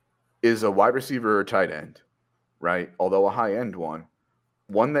 is a wide receiver or tight end, right? Although a high-end one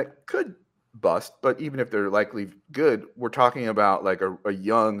that could bust, but even if they're likely good, we're talking about a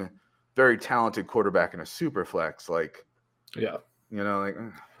young, very talented quarterback in a super flex. Yeah.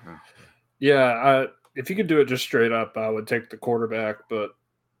 Yeah, if you could do it just straight up, I would take the quarterback, but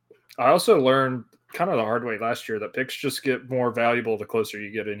I also learned kind of the hard way last year that picks just get more valuable the closer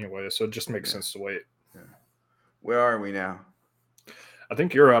you get anyway. So it just makes sense to wait. Yeah. Where are we now? I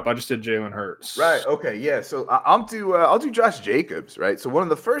think you're up. I just did Jalen Hurts. Right. Okay. Yeah. So I'll do Josh Jacobs. Right. So one of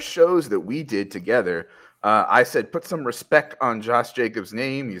the first shows that we did together, I said put some respect on Josh Jacobs'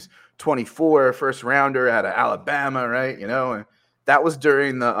 name. He's 24, first rounder out of Alabama. Right. And that was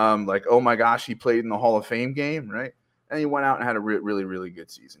during the oh my gosh, he played in the Hall of Fame game. Right. And he went out and had a really, really good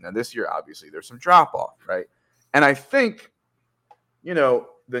season. Now this year, obviously, there's some drop off. Right. And I think,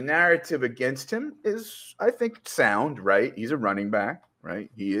 the narrative against him is, I think, sound. Right. He's a running back.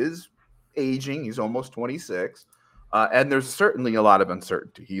 Right. He is aging. He's almost 26. And there's certainly a lot of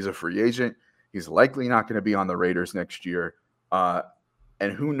uncertainty. He's a free agent. He's likely not going to be on the Raiders next year.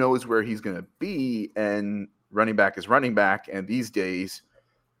 And who knows where he's going to be. And running back is running back. And these days,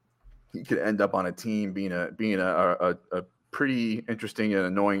 he could end up on a team being a pretty interesting and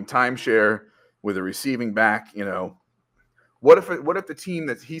annoying timeshare with a receiving back. What if the team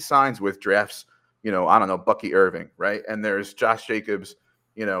that he signs with drafts, I don't know, Bucky Irving, right? And there's Josh Jacobs,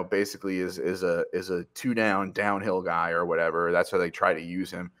 basically is a 2-down downhill guy or whatever. That's how they try to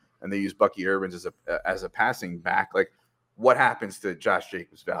use him, and they use Bucky Irving as a passing back. Like, what happens to Josh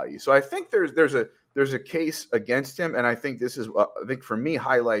Jacobs' value? So I think there's a case against him, and I think this is I think for me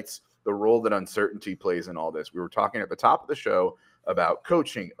highlights the role that uncertainty plays in all this. We were talking at the top of the show about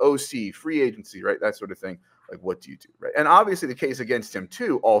coaching, OC, free agency, right? That sort of thing. Like, what do you do, right? And obviously the case against him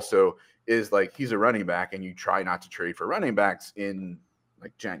too also is like he's a running back and you try not to trade for running backs in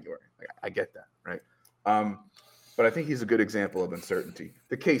like January. Like, I get that, right? But I think he's a good example of uncertainty.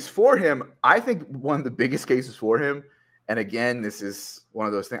 The case for him, I think one of the biggest cases for him, and again, this is one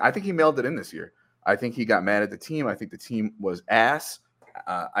of those things, I think he mailed it in this year. I think he got mad at the team. I think the team was ass.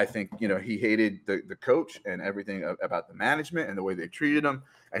 I think, he hated the coach and everything about the management and the way they treated him,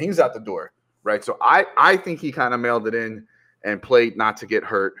 and he was out the door. Right. So I think he kind of mailed it in and played not to get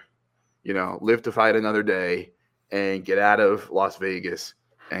hurt, live to fight another day and get out of Las Vegas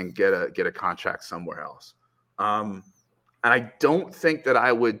and get a contract somewhere else. And I don't think that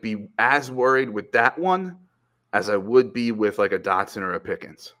I would be as worried with that one as I would be with like a Dotson or a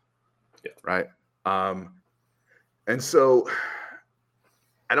Pickens. Yeah. Right. And so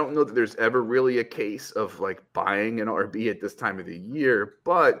I don't know that there's ever really a case of like buying an RB at this time of the year,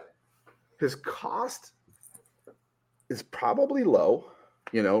 but his cost is probably low,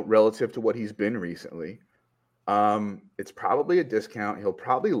 relative to what he's been recently. It's probably a discount. He'll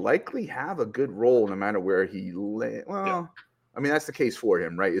probably likely have a good role no matter where he lands. Well, yeah. I mean, that's the case for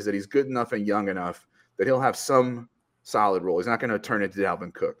him, right? Is that he's good enough and young enough that he'll have some solid role. He's not going to turn into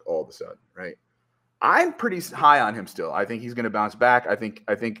Dalvin Cook all of a sudden, right? I'm pretty high on him still. I think he's going to bounce back. I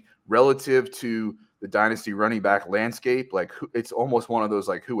think relative to the dynasty running back landscape, like it's almost one of those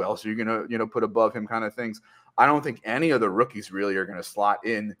like who else are you gonna put above him kind of things. I don't think any of the rookies really are gonna slot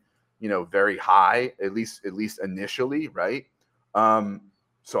in, very high, at least initially, right?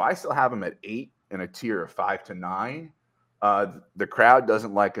 So I still have him at 8 in a tier of 5 to 9. The crowd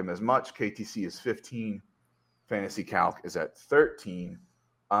doesn't like him as much. KTC is 15. Fantasy Calc is at 13.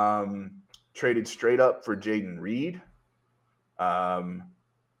 Traded straight up for Jaden Reed.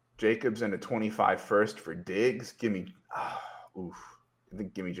 Jacobs and a 25 first for Diggs. Give me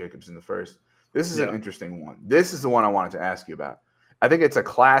Jacobs in the first. This is an interesting one. This is the one I wanted to ask you about. I think it's a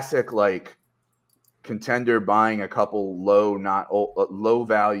classic like contender buying a couple low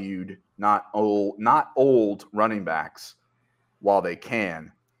valued, not old running backs while they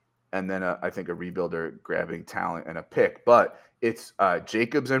can, and then I think a rebuilder grabbing talent and a pick. But it's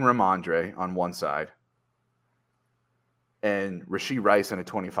Jacobs and Ramondre on one side, and Rashee Rice and a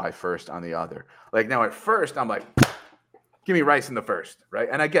 25 first on the other. Like now at first I'm like, give me Rice in the first, right?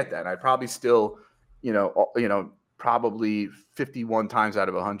 And I get that. I probably still, probably 51 times out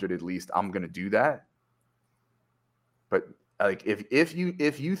of 100 at least, I'm going to do that. But like if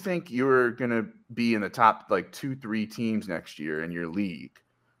you think you're going to be in the top like 2-3 teams next year in your league,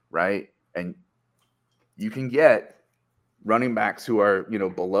 right? And you can get running backs who are,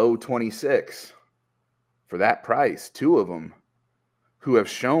 below 26 for that price, 2 of them who have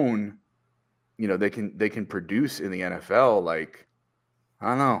shown, they can produce in the NFL. Like, I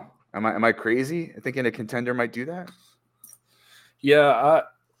don't know. Am I crazy thinking a contender might do that? Yeah,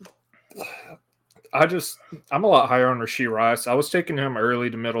 I'm a lot higher on Rashee Rice. I was taking him early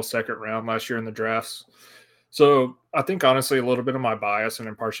to middle second round last year in the drafts. So I think honestly a little bit of my bias and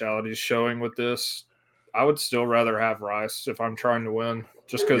impartiality is showing with this. I would still rather have Rice if I'm trying to win,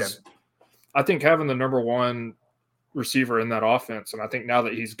 just because I think having the number one receiver in that offense, and I think now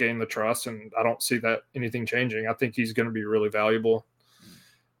that he's gained the trust, and I don't see that anything changing, I think he's going to be really valuable.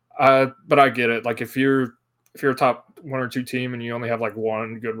 But I get it. Like if you're a top 1 or 2 team and you only have like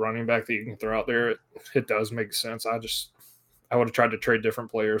one good running back that you can throw out there, it does make sense. I would have tried to trade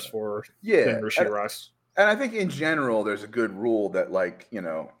different players for than Rashee Rice. And I think in general, there's a good rule that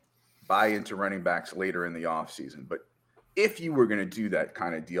buy into running backs later in the offseason. But if you were going to do that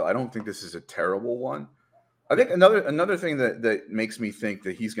kind of deal, I don't think this is a terrible one. I think another thing that makes me think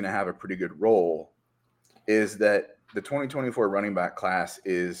that he's going to have a pretty good role is that the 2024 running back class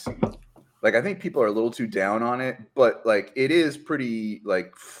is I think people are a little too down on it, but it is pretty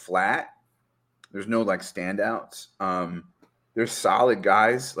flat. There's no standouts. There's solid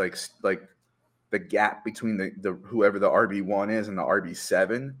guys like the gap between the whoever the RB1 is and the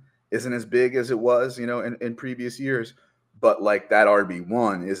RB7 isn't as big as it was, in previous years. But that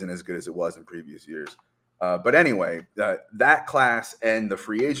RB1 isn't as good as it was in previous years. But anyway, that class and the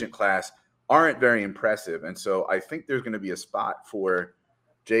free agent class aren't very impressive. And so I think there's going to be a spot for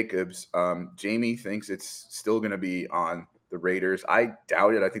Jacobs. Jamie thinks it's still going to be on the Raiders. I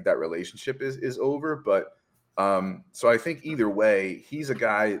doubt it. I think that relationship is over. But so I think either way, he's a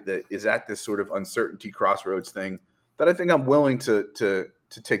guy that is at this sort of uncertainty crossroads thing that I think I'm willing to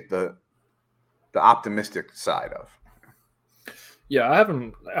take the optimistic side of. Yeah, I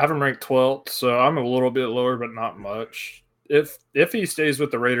haven't ranked 12th, so I'm a little bit lower, but not much. If he stays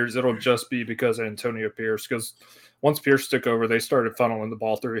with the Raiders, it'll just be because of Antonio Pierce, because once Pierce took over, they started funneling the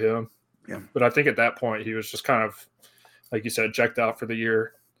ball through him. Yeah. But I think at that point, he was just kind of, like you said, checked out for the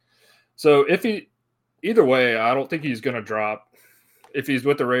year. So either way, I don't think he's going to drop. If he's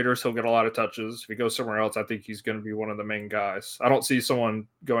with the Raiders, he'll get a lot of touches. If he goes somewhere else, I think he's going to be one of the main guys. I don't see someone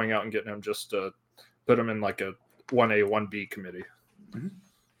going out and getting him just to put him in a 1A, 1B committee. Mm-hmm.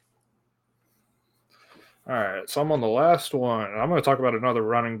 All right, so I'm on the last one. I'm going to talk about another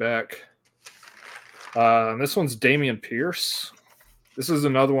running back. This one's Damian Pierce. This is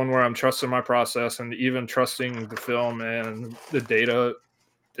another one where I'm trusting my process and even trusting the film and the data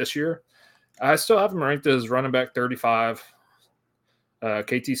this year. I still have him ranked as running back 35.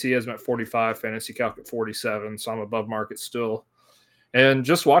 KTC has him at 45, Fantasy Calc at 47, so I'm above market still. And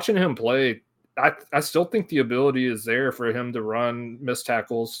just watching him play, I still think the ability is there for him to run missed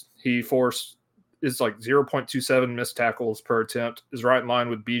tackles. He is 0.27 missed tackles per attempt, is right in line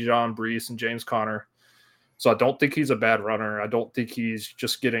with Bijan, Brees, and James Conner. So I don't think he's a bad runner. I don't think he's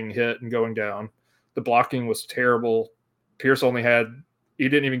just getting hit and going down. The blocking was terrible. Pierce he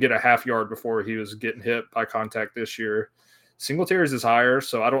didn't even get a half yard before he was getting hit by contact this year. Singletary's is higher,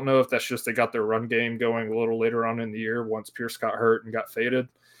 so I don't know if that's just they got their run game going a little later on in the year once Pierce got hurt and got faded.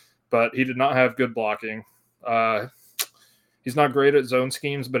 But he did not have good blocking. He's not great at zone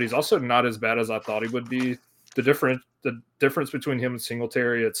schemes, but he's also not as bad as I thought he would be. The difference between him and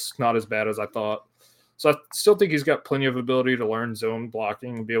Singletary, it's not as bad as I thought. So I still think he's got plenty of ability to learn zone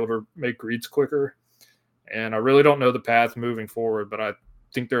blocking and be able to make reads quicker. And I really don't know the path moving forward, but I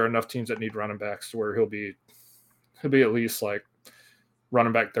think there are enough teams that need running backs to where he'll be at least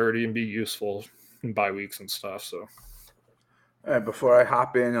running back 30 and be useful in bye weeks and stuff. So, all right, before I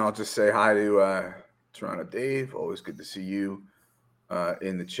hop in, I'll just say hi to Toronto Dave. Always good to see you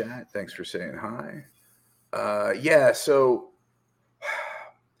in the chat. Thanks for saying hi. So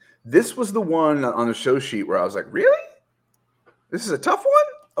this was the one on the show sheet where I was like, really? This is a tough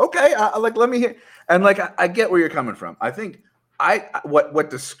one? Okay, let me hear. And I get where you're coming from. I think what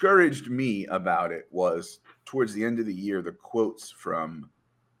discouraged me about it was towards the end of the year, the quotes from,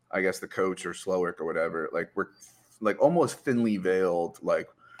 I guess, the coach or Slowick or whatever, were almost thinly veiled.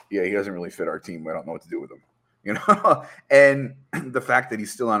 Yeah, he doesn't really fit our team. I don't know what to do with him, And the fact that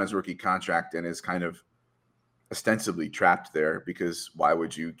he's still on his rookie contract and is kind of ostensibly trapped there because why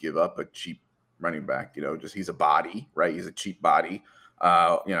would you give up a cheap running back? Just he's a body, right? He's a cheap body.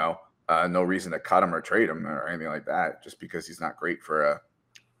 No reason to cut him or trade him or anything like that, just because he's not great for a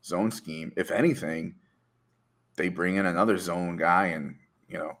zone scheme. If anything, they bring in another zone guy and,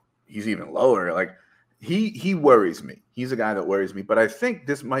 he's even lower. He worries me. He's a guy that worries me. But I think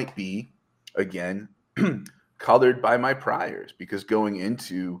this might be, again, colored by my priors because going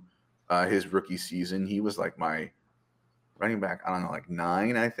into his rookie season, he was my running back,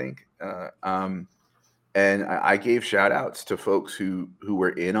 9, I think. And I gave shout outs to folks who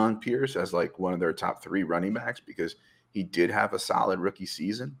were in on Pierce as one of their top 3 running backs because he did have a solid rookie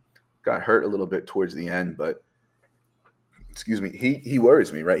season. Got hurt a little bit towards the end, but he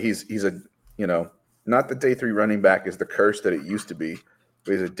worries me, right? He's a, not the day 3 running back is the curse that it used to be,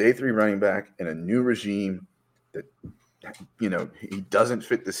 but he's a day 3 running back in a new regime that, he doesn't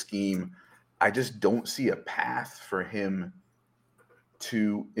fit the scheme. I just don't see a path for him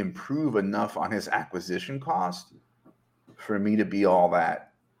to improve enough on his acquisition cost for me to be all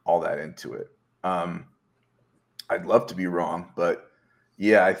that all that into it. I'd love to be wrong, but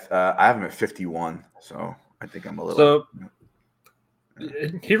yeah, I have him at 51, so I think I'm a little. So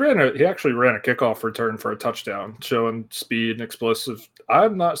he actually ran a kickoff return for a touchdown, showing speed and explosive. I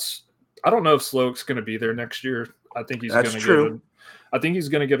don't know if Slowick's going to be there next year. I think he's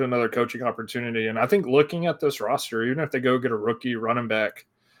going to get another coaching opportunity. And I think looking at this roster, even if they go get a rookie running back,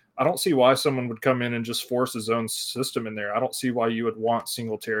 I don't see why someone would come in and just force his own system in there. I don't see why you would want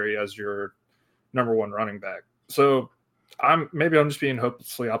Singletary as your number one running back. So I'm just being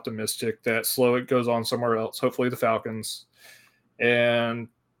hopelessly optimistic that Slowick goes on somewhere else, hopefully the Falcons. And,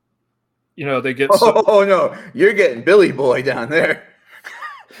 they get. Oh, no, you're getting Billy Boy down there.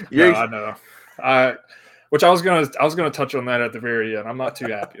 No, I know. Which I was gonna touch on that at the very end. I'm not too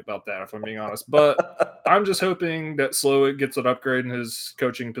happy about that, if I'm being honest. But I'm just hoping that Slowick gets an upgrade in his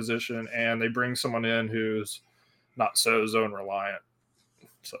coaching position, and they bring someone in who's not so zone reliant.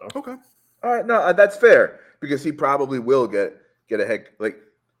 So okay, all right, no, that's fair because he probably will get a head. Like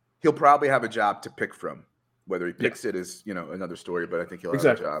he'll probably have a job to pick from. Whether he picks it is another story, but I think he'll have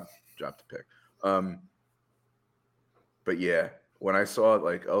a job to pick. But yeah. When I saw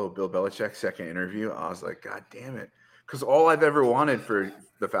Bill Belichick's second interview, I was like, God damn it. Because all I've ever wanted for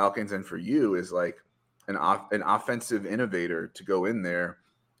the Falcons and for you is like an offensive innovator to go in there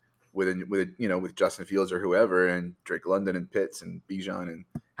with Justin Fields or whoever and Drake London and Pitts and Bijan and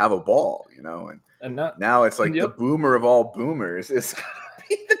have a ball, And now it's like the boomer of all boomers is going to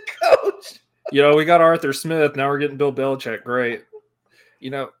be the coach. We got Arthur Smith. Now we're getting Bill Belichick. Great.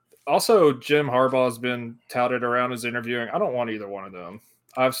 Also, Jim Harbaugh has been touted around as interviewing. I don't want either one of them.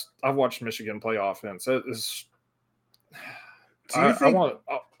 I've watched Michigan play offense. I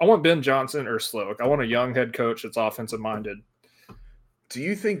want Ben Johnson or Slowick. I want a young head coach that's offensive minded. Do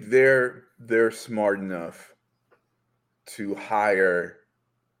you think they're smart enough to hire,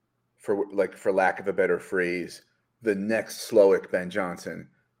 for lack of a better phrase, the next Slowick Ben Johnson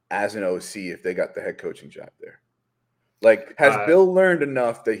as an OC if they got the head coaching job there? Has Bill learned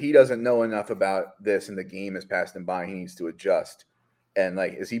enough that he doesn't know enough about this and the game has passed him by? He needs to adjust. And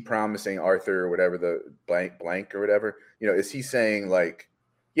is he promising Arthur or whatever the blank or whatever? Is he saying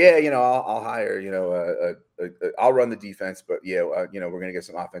I'll hire, I'll run the defense, but we're going to get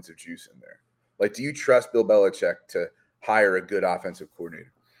some offensive juice in there. Do you trust Bill Belichick to hire a good offensive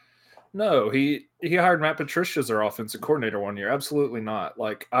coordinator? No, he hired Matt Patricia as their offensive coordinator one year. Absolutely not.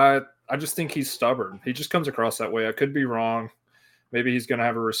 I just think he's stubborn. He just comes across that way. I could be wrong. Maybe he's going to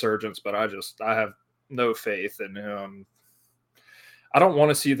have a resurgence, but I have no faith in him. I don't want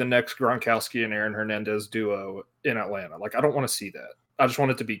to see the next Gronkowski and Aaron Hernandez duo in Atlanta. I don't want to see that. I just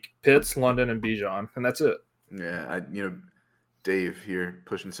want it to be Pitts, London, and Bijan, and that's it. Yeah, Dave here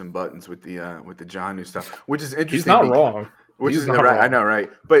pushing some buttons with the Jonnu stuff, which is interesting. He's not wrong. Which is right. I know, right?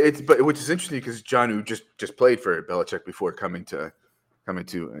 But which is interesting because Jonnu just played for Belichick before coming to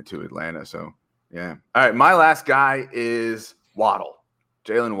Atlanta. So yeah. All right, my last guy is Waddle,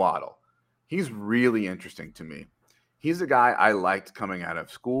 Jalen Waddle. He's really interesting to me. He's a guy I liked coming out of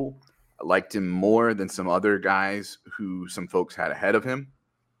school. I liked him more than some other guys who some folks had ahead of him.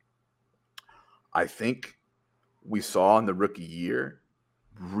 I think we saw in the rookie year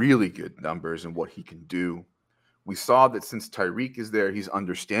really good numbers and what he can do. We saw that since Tyreek is there, he's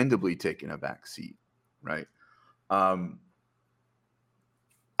understandably taken a back seat, right? I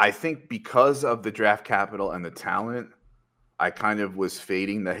think because of the draft capital and the talent, I kind of was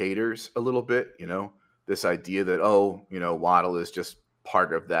fading the haters a little bit, this idea that, Waddle is just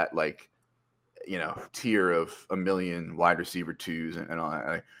part of that, tier of a million wide receiver twos and all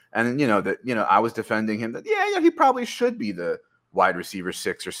that. And, I was defending him that, he probably should be the wide receiver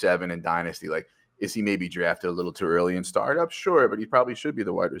 6 or 7 in Dynasty. Is he maybe drafted a little too early in startup? Sure, but he probably should be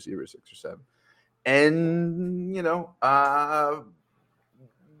the wide receiver 6 or 7. And,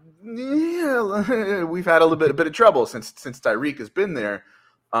 we've had a bit of trouble since Tyreek has been there.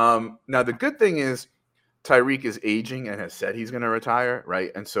 Now, the good thing is Tyreek is aging and has said he's going to retire,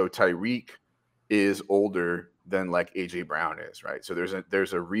 right? And so Tyreek is older than A.J. Brown is, right? So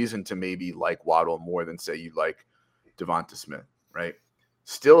there's a reason to maybe like Waddle more than, say, you like Devonta Smith, right?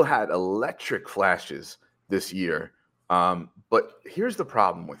 Still had electric flashes this year. But here's the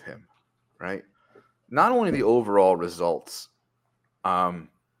problem with him, right? Not only the overall results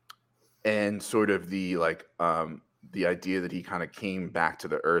and sort of the idea that he kind of came back to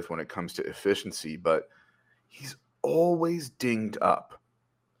the earth when it comes to efficiency, but he's always dinged up.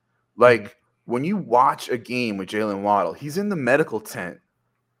 When you watch a game with Jalen Waddle, he's in the medical tent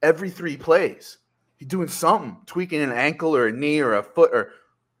every 3 plays. He's doing something, tweaking an ankle or a knee or a foot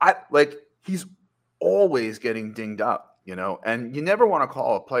he's always getting dinged up. you know, and you never want to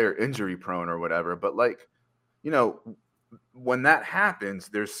call a player injury prone or whatever, but like, you know, when that happens,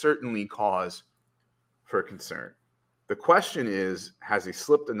 there's certainly cause for concern. The question is, has he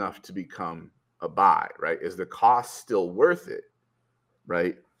slipped enough to become a buy, right? Is the cost still worth it,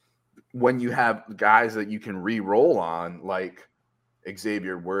 right? When you have guys that you can re-roll on, like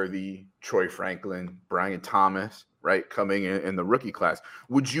Xavier Worthy, Troy Franklin, Brian Thomas, right, coming in the rookie class,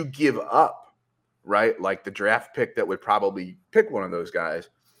 would you give up, right, like the draft pick that would probably pick one of those guys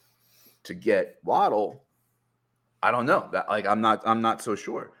to get Waddle? I don't know. That, like, I'm not so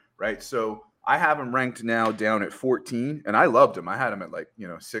sure, right? So I have him ranked now down at 14, and I loved him. I had him at like,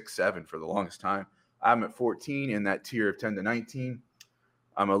 6, 7 for the longest time. I'm at 14 in that tier of 10 to 19.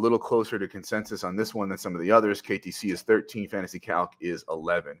 I'm a little closer to consensus on this one than some of the others. KTC is 13. Fantasy Calc is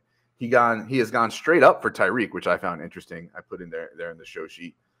 11. He has gone straight up for Tyreek, which I found interesting. I put in there in the show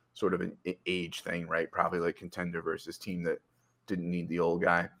sheet, sort of an age thing, right? Probably like contender versus team that didn't need the old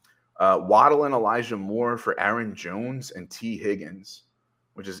guy. Waddle and Elijah Moore for Aaron Jones and T. Higgins,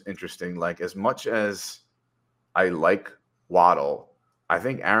 which is interesting. Like, as much as I like Waddle, I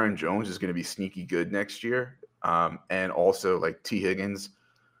think Aaron Jones is going to be sneaky good next year. And also, like, T. Higgins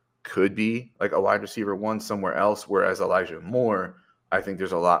could be like a wide receiver one somewhere else, whereas Elijah Moore, I think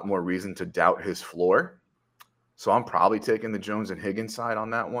there's a lot more reason to doubt his floor. So I'm probably taking the Jones and Higgins side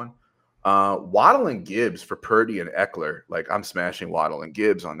on that one. Waddle and Gibbs for Purdy and Eckler. Like, I'm smashing Waddle and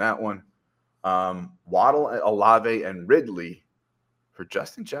Gibbs on that one. Waddle, Olave, and Ridley for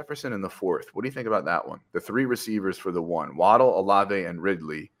Justin Jefferson in the 4th. What do you think about that one? The 3 receivers for the 1. Waddle, Olave, and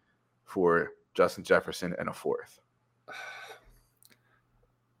Ridley for Justin Jefferson and a 4th.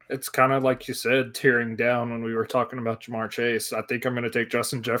 It's kind of like you said, tearing down when we were talking about Jamar Chase. I think I'm going to take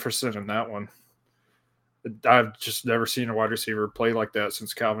Justin Jefferson in that one. I've just never seen a wide receiver play like that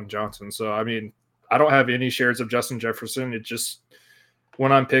since Calvin Johnson. So, I mean, I don't have any shares of Justin Jefferson. It just,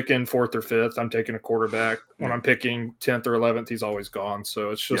 when I'm picking 4th or 5th, I'm taking a quarterback. When I'm picking 10th or 11th, he's always gone. So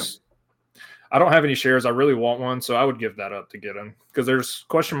it's just, I don't have any shares. I really want one, so I would give that up to get him because there's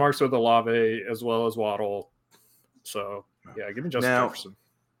question marks with Olave as well as Waddle. So, yeah, give me Justin Jefferson.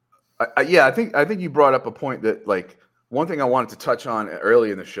 I think you brought up a point that, like, one thing I wanted to touch on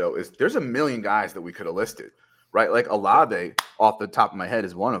early in the show is there's a million guys that we could have listed, right? Like, Olave, off the top of my head,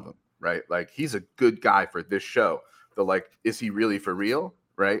 is one of them, right? Like, he's a good guy for this show. But, like, is he really for real,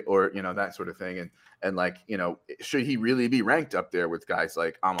 right? Or, that sort of thing. And like, should he really be ranked up there with guys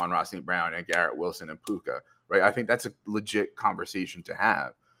like Amon-Ra St. Brown and Garrett Wilson and Puka, right? I think that's a legit conversation to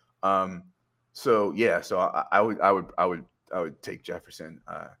have. So I would take Jefferson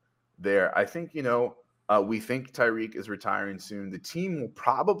there. I think, we think Tyreek is retiring soon. The team will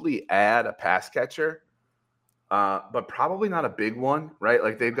probably add a pass catcher, but probably not a big one, right?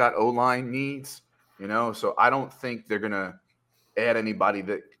 Like, they've got O-line needs, so I don't think they're going to add anybody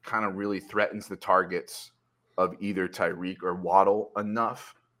that kind of really threatens the targets of either Tyreek or Waddle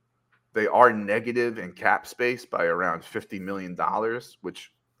enough. They are negative in cap space by around $50 million,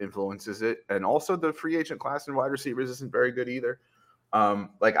 which influences it. And also the free agent class in wide receivers isn't very good either.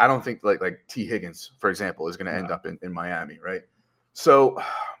 Like, I don't think like T. Higgins, for example, is going to end up in Miami, right? So,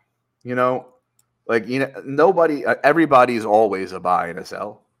 everybody's always a buy and a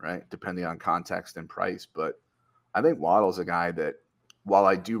sell, right? Depending on context and price. But I think Waddle's a guy that, while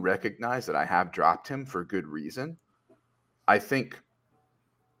I do recognize that I have dropped him for good reason, I think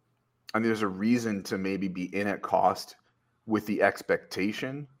there's a reason to maybe be in at cost with the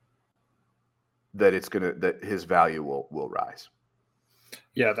expectation that that his value will rise.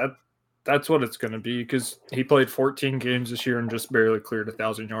 Yeah, that's what it's going to be, because he played 14 games this year and just barely cleared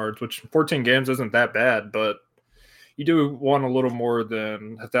 1,000 yards, which 14 games isn't that bad, but you do want a little more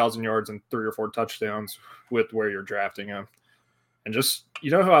than 1,000 yards and 3 or 4 touchdowns with where you're drafting him. And just,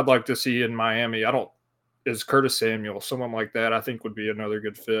 who I'd like to see in Miami, is Curtis Samuel. Someone like that I think would be another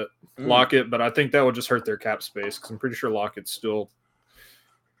good fit. Lockett, but I think that would just hurt their cap space, because I'm pretty sure Lockett's still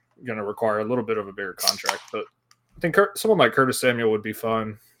going to require a little bit of a bigger contract. But I think someone like Curtis Samuel would be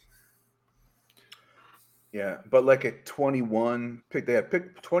fun. Yeah, but like at 21, they have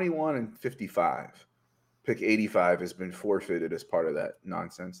pick 21 and 55. Pick 85 has been forfeited as part of that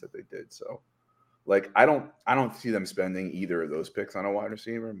nonsense that they did. So, like, I don't see them spending either of those picks on a wide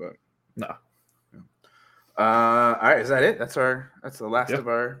receiver, but no. All right, is that it? That's the last of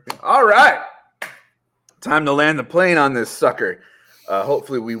our. All right, time to land the plane on this sucker.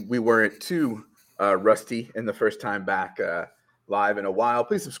 Hopefully we weren't too rusty in the first time back live in a while.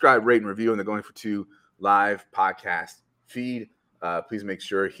 Please subscribe, rate, and review on the Going for Two live podcast feed. Please make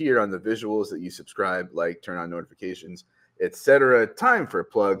sure here on the visuals that you subscribe, like, turn on notifications, etc. Time for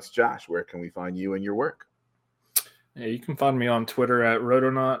plugs. Josh, where can we find you and your work? Yeah, you can find me on Twitter at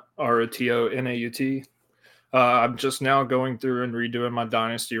Rotonaut, Rotonaut. I'm just now going through and redoing my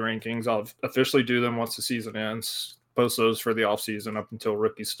Dynasty rankings. I'll officially do them once the season ends. Post those for the offseason up until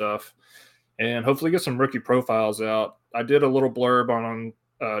rookie stuff. And hopefully get some rookie profiles out. I did a little blurb on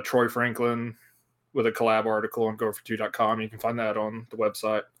Troy Franklin with a collab article on gofor2.com. You can find that on the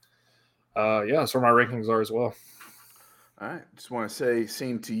website. That's where my rankings are as well. All right. Just want to say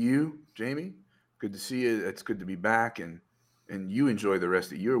same to you, Jamie. Good to see you. It's good to be back, and you enjoy the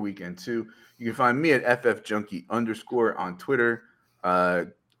rest of your weekend too. You can find me at ffjunkie_ on Twitter.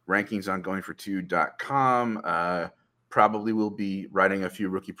 Rankings on goingfor2.com. Probably will be writing a few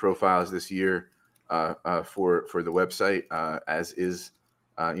rookie profiles this year for the website, as is,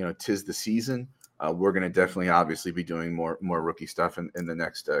 tis the season. We're going to definitely obviously be doing more rookie stuff in the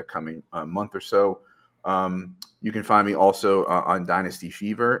next coming month or so. You can find me also on Dynasty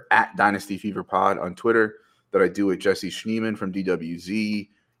Fever at Dynasty Fever Pod on Twitter, that I do with Jesse Schneeman from DWZ.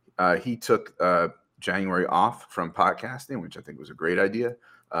 He took January off from podcasting, which I think was a great idea.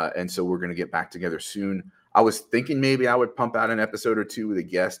 And so we're going to get back together soon. I was thinking maybe I would pump out an episode or two with a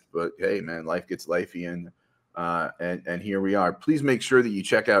guest, but hey, man, life gets lifey, and here we are. Please make sure that you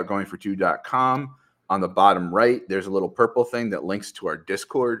check out goingfor2.com. On the bottom right, there's a little purple thing that links to our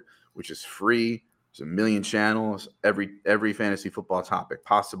Discord, which is free. There's a million channels, every fantasy football topic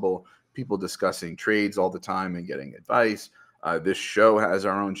possible. People discussing trades all the time and getting advice. This show has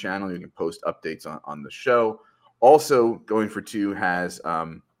our own channel. You can post updates on the show. Also, Going for Two has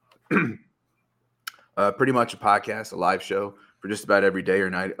pretty much a podcast, a live show for just about every day or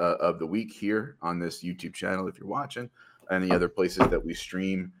night of the week here on this YouTube channel if you're watching, and the other places that we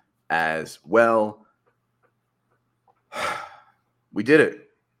stream as well. We did it.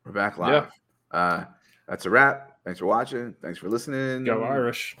 We're back live. Yeah. That's a wrap. Thanks for watching. Thanks for listening. Go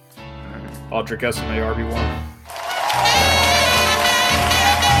Irish. Aldrich SMA RB1.